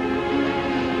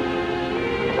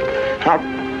 I'll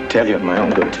tell you in my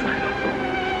own good time.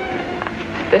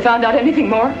 They found out anything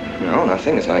more? No,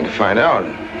 nothing. There's nothing to find out,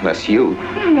 unless you.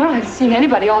 No, I haven't seen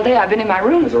anybody all day. I've been in my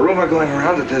room. There's a rumor going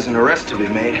around that there's an arrest to be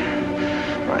made.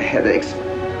 My headaches.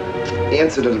 The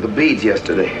incident of the beads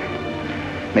yesterday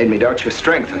made me doubt your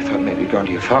strength. I thought maybe you'd gone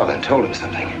to your father and told him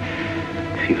something.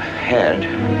 If you had...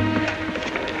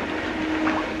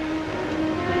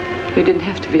 You didn't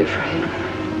have to be afraid.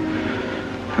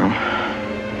 No.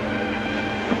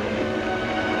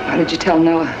 Why did you tell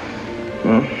Noah?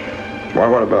 Hmm? Why,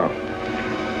 what about?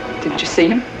 Didn't you see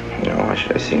him? No, why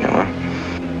should I see Noah?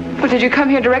 Well, did you come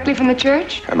here directly from the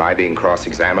church? Am I being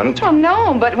cross-examined? Well,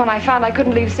 no, but when I found I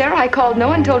couldn't leave Sarah, I called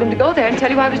Noah and told him to go there and tell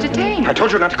you I was detained. I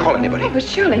told you not to call anybody. Oh, but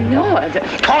surely Noah...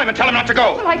 Call him and tell him not to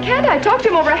go. Well, I can't. I talked to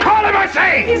him over... Call him, I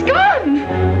say! He's gone!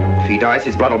 If he dies,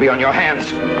 his blood will be on your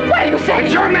hands. What are you saying?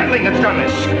 It's your meddling that's done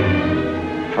this.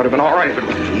 I would have been all right if it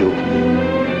wasn't for you.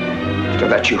 After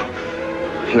that, you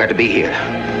had to be here.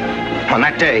 On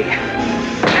that day.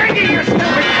 Hanging your stupid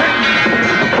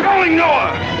trick! Rolling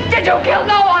Noah! Did you kill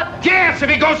Noah? Yes, if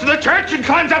he goes to the church and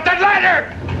climbs up that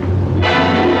ladder!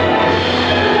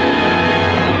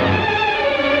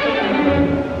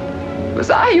 It was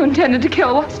I you intended to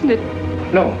kill, wasn't it?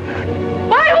 No.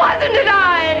 Why wasn't it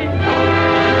I?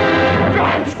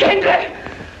 Franz Kindler!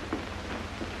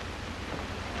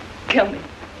 Kill me.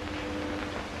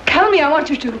 Kill me, I want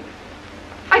you to.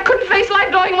 I couldn't face life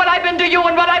knowing what I've been to you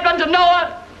and what I've done to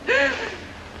Noah.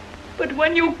 But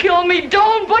when you kill me,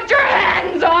 don't put your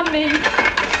hands on me.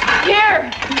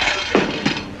 Here.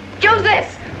 Use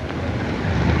this.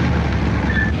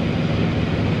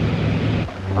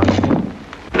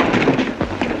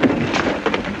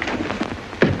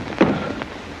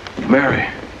 Mary.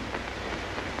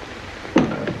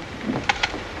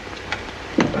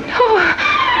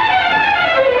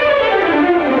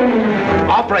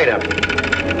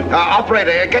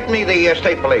 Operator, get me the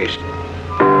state police.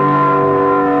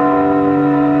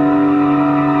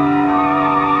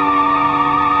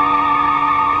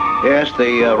 Yes,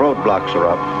 the roadblocks are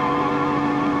up.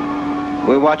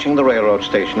 We're watching the railroad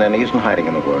station, and he isn't hiding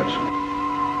in the woods.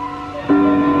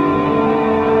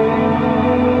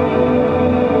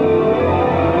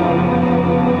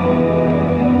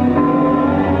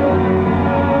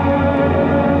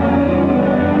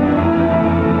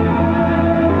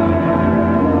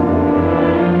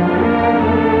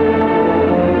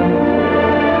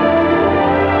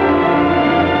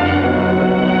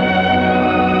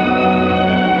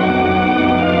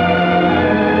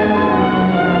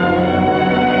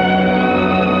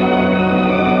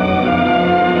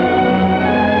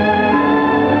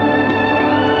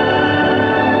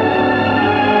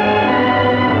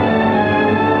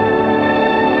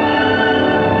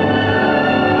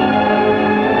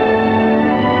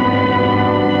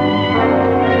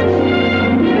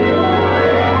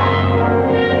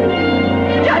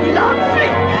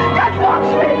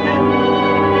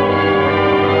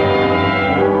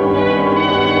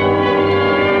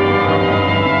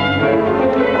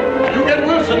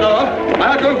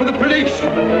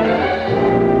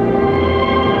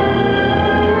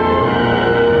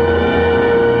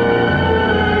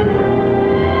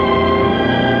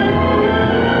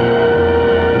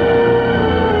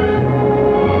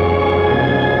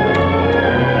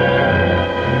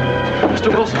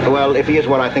 Well, if he is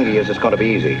what I think he is, it's going to be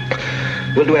easy.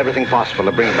 We'll do everything possible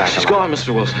to bring him back. She's gone,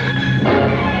 Mr. Wilson.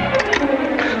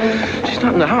 She's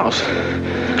not in the house.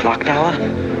 Clock tower?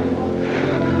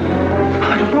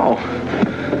 I don't know.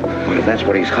 Well, if that's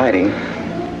what he's hiding,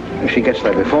 if she gets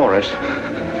there before us...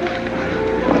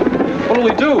 What'll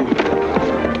we do?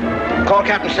 Call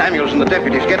Captain Samuels and the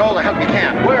deputies. Get all the help you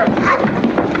can. Where?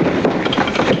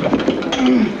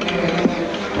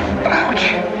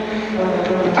 Ouch.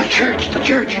 The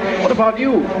church. What about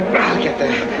you? I'll get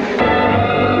there.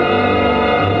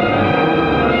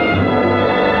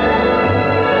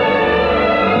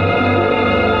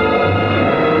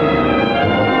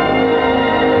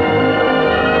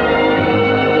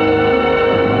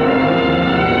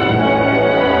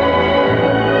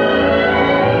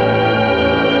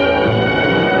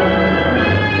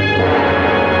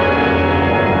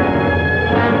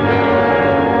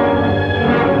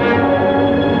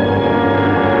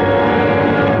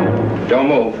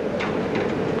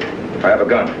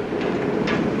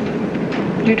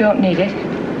 You don't need it.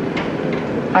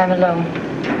 I'm alone.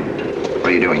 What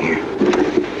are you doing here?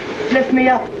 Lift me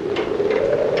up.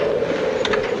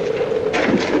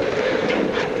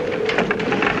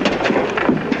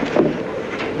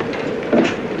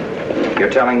 You're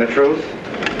telling the truth?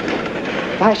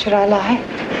 Why should I lie?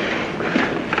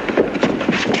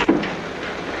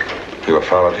 You were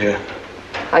followed here?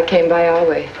 I came by our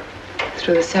way.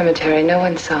 Through the cemetery. No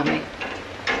one saw me.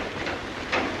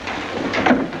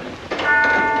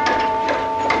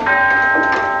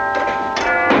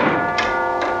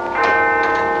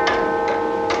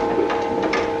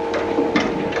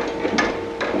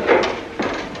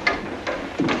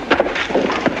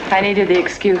 I needed the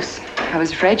excuse. I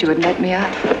was afraid you wouldn't let me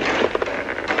out.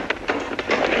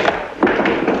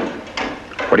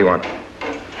 What do you want?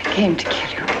 I came to kill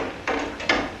you.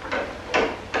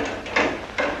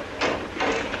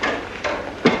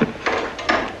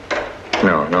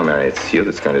 No, Mary, it's you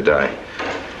that's going to die.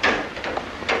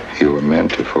 You were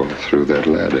meant to fall through that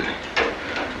ladder.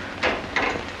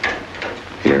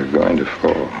 You're going to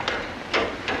fall.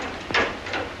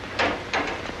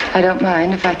 I don't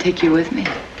mind if I take you with me.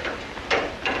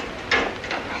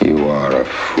 You are a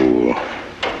fool. fool.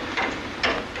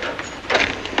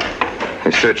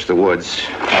 They searched the woods.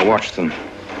 I watched them.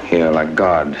 Here, like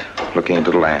God, looking into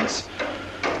little ants.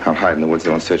 I'll hide in the woods. They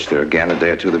won't search there again. A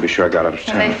day or two, they'll be sure I got out of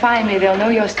When town. they find me, they'll know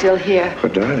you're still here.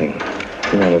 But, darling,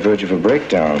 you're on the verge of a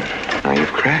breakdown. Now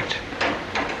you've cracked.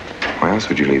 Why else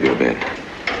would you leave your bed?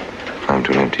 Climb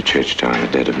to an empty church door in the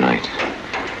dead of night.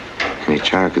 Any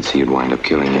child could see you'd wind up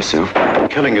killing yourself.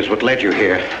 Killing is what led you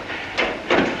here.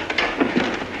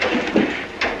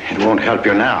 It won't help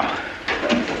you now.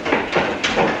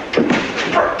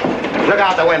 Look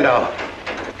out the window.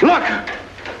 Look!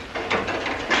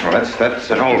 Well, that's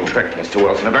an old trick, Mr.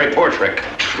 Wilson. A very poor trick.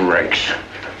 Tricks.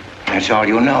 That's all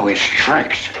you know is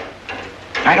tricks.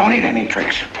 I don't need any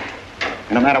tricks.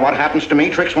 No matter what happens to me,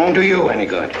 tricks won't do you any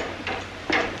good.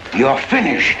 You're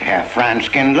finished, Herr Franz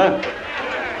Kindler.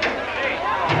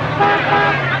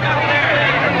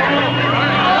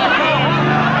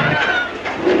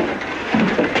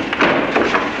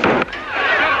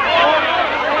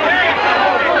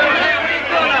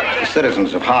 The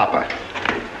citizens of Harper,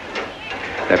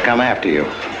 they've come after you.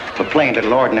 The plain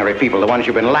little ordinary people, the ones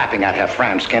you've been laughing at, Herr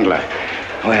Franz Kindler.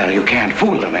 Well, you can't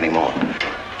fool them anymore.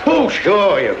 Oh,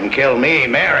 sure, you can kill me,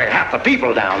 Mary, half the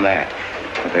people down there.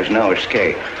 But there's no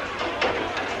escape.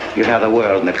 You have the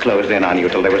world, and it closed in on you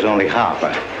till there was only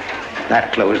Harper.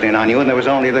 That closed in on you, and there was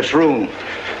only this room.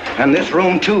 And this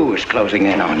room, too, is closing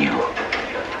in on you.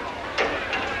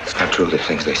 It's not true, the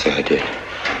things they say I did.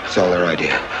 It's all their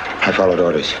idea. I followed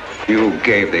orders. You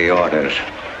gave the orders.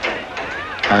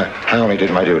 I only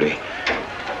did my duty.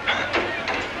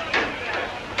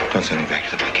 Don't send me back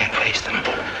to them. I can't face them.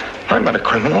 I'm not a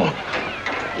criminal.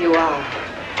 You are.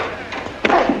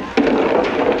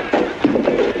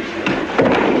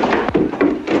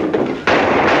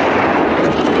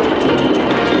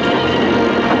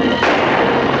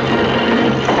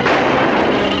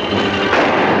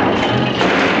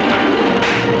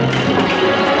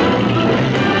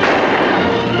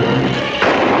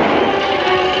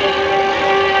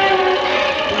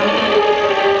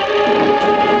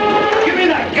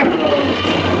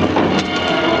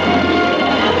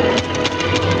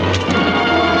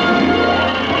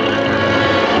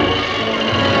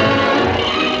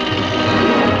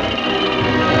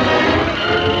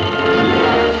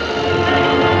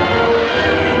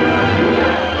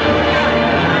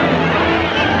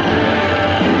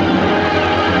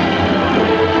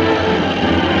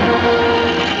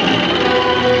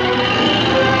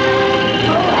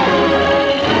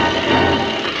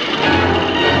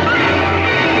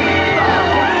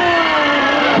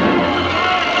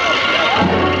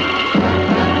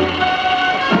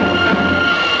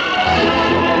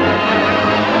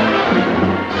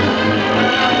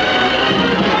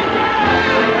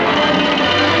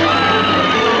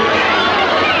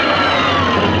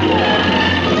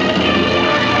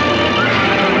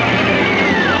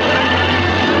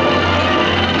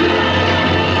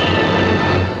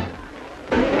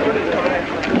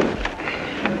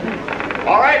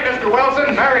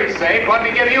 Let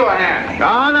me give you a hand.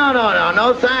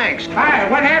 No, thanks. Hi,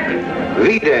 what happened?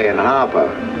 V-Day in Harper.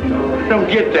 Don't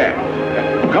get that.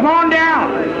 Come on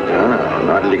down. No,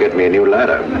 not till you get me a new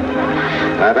ladder.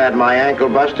 I've had my ankle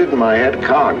busted and my head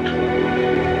conked.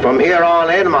 From here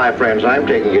on in, my friends, I'm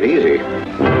taking it easy.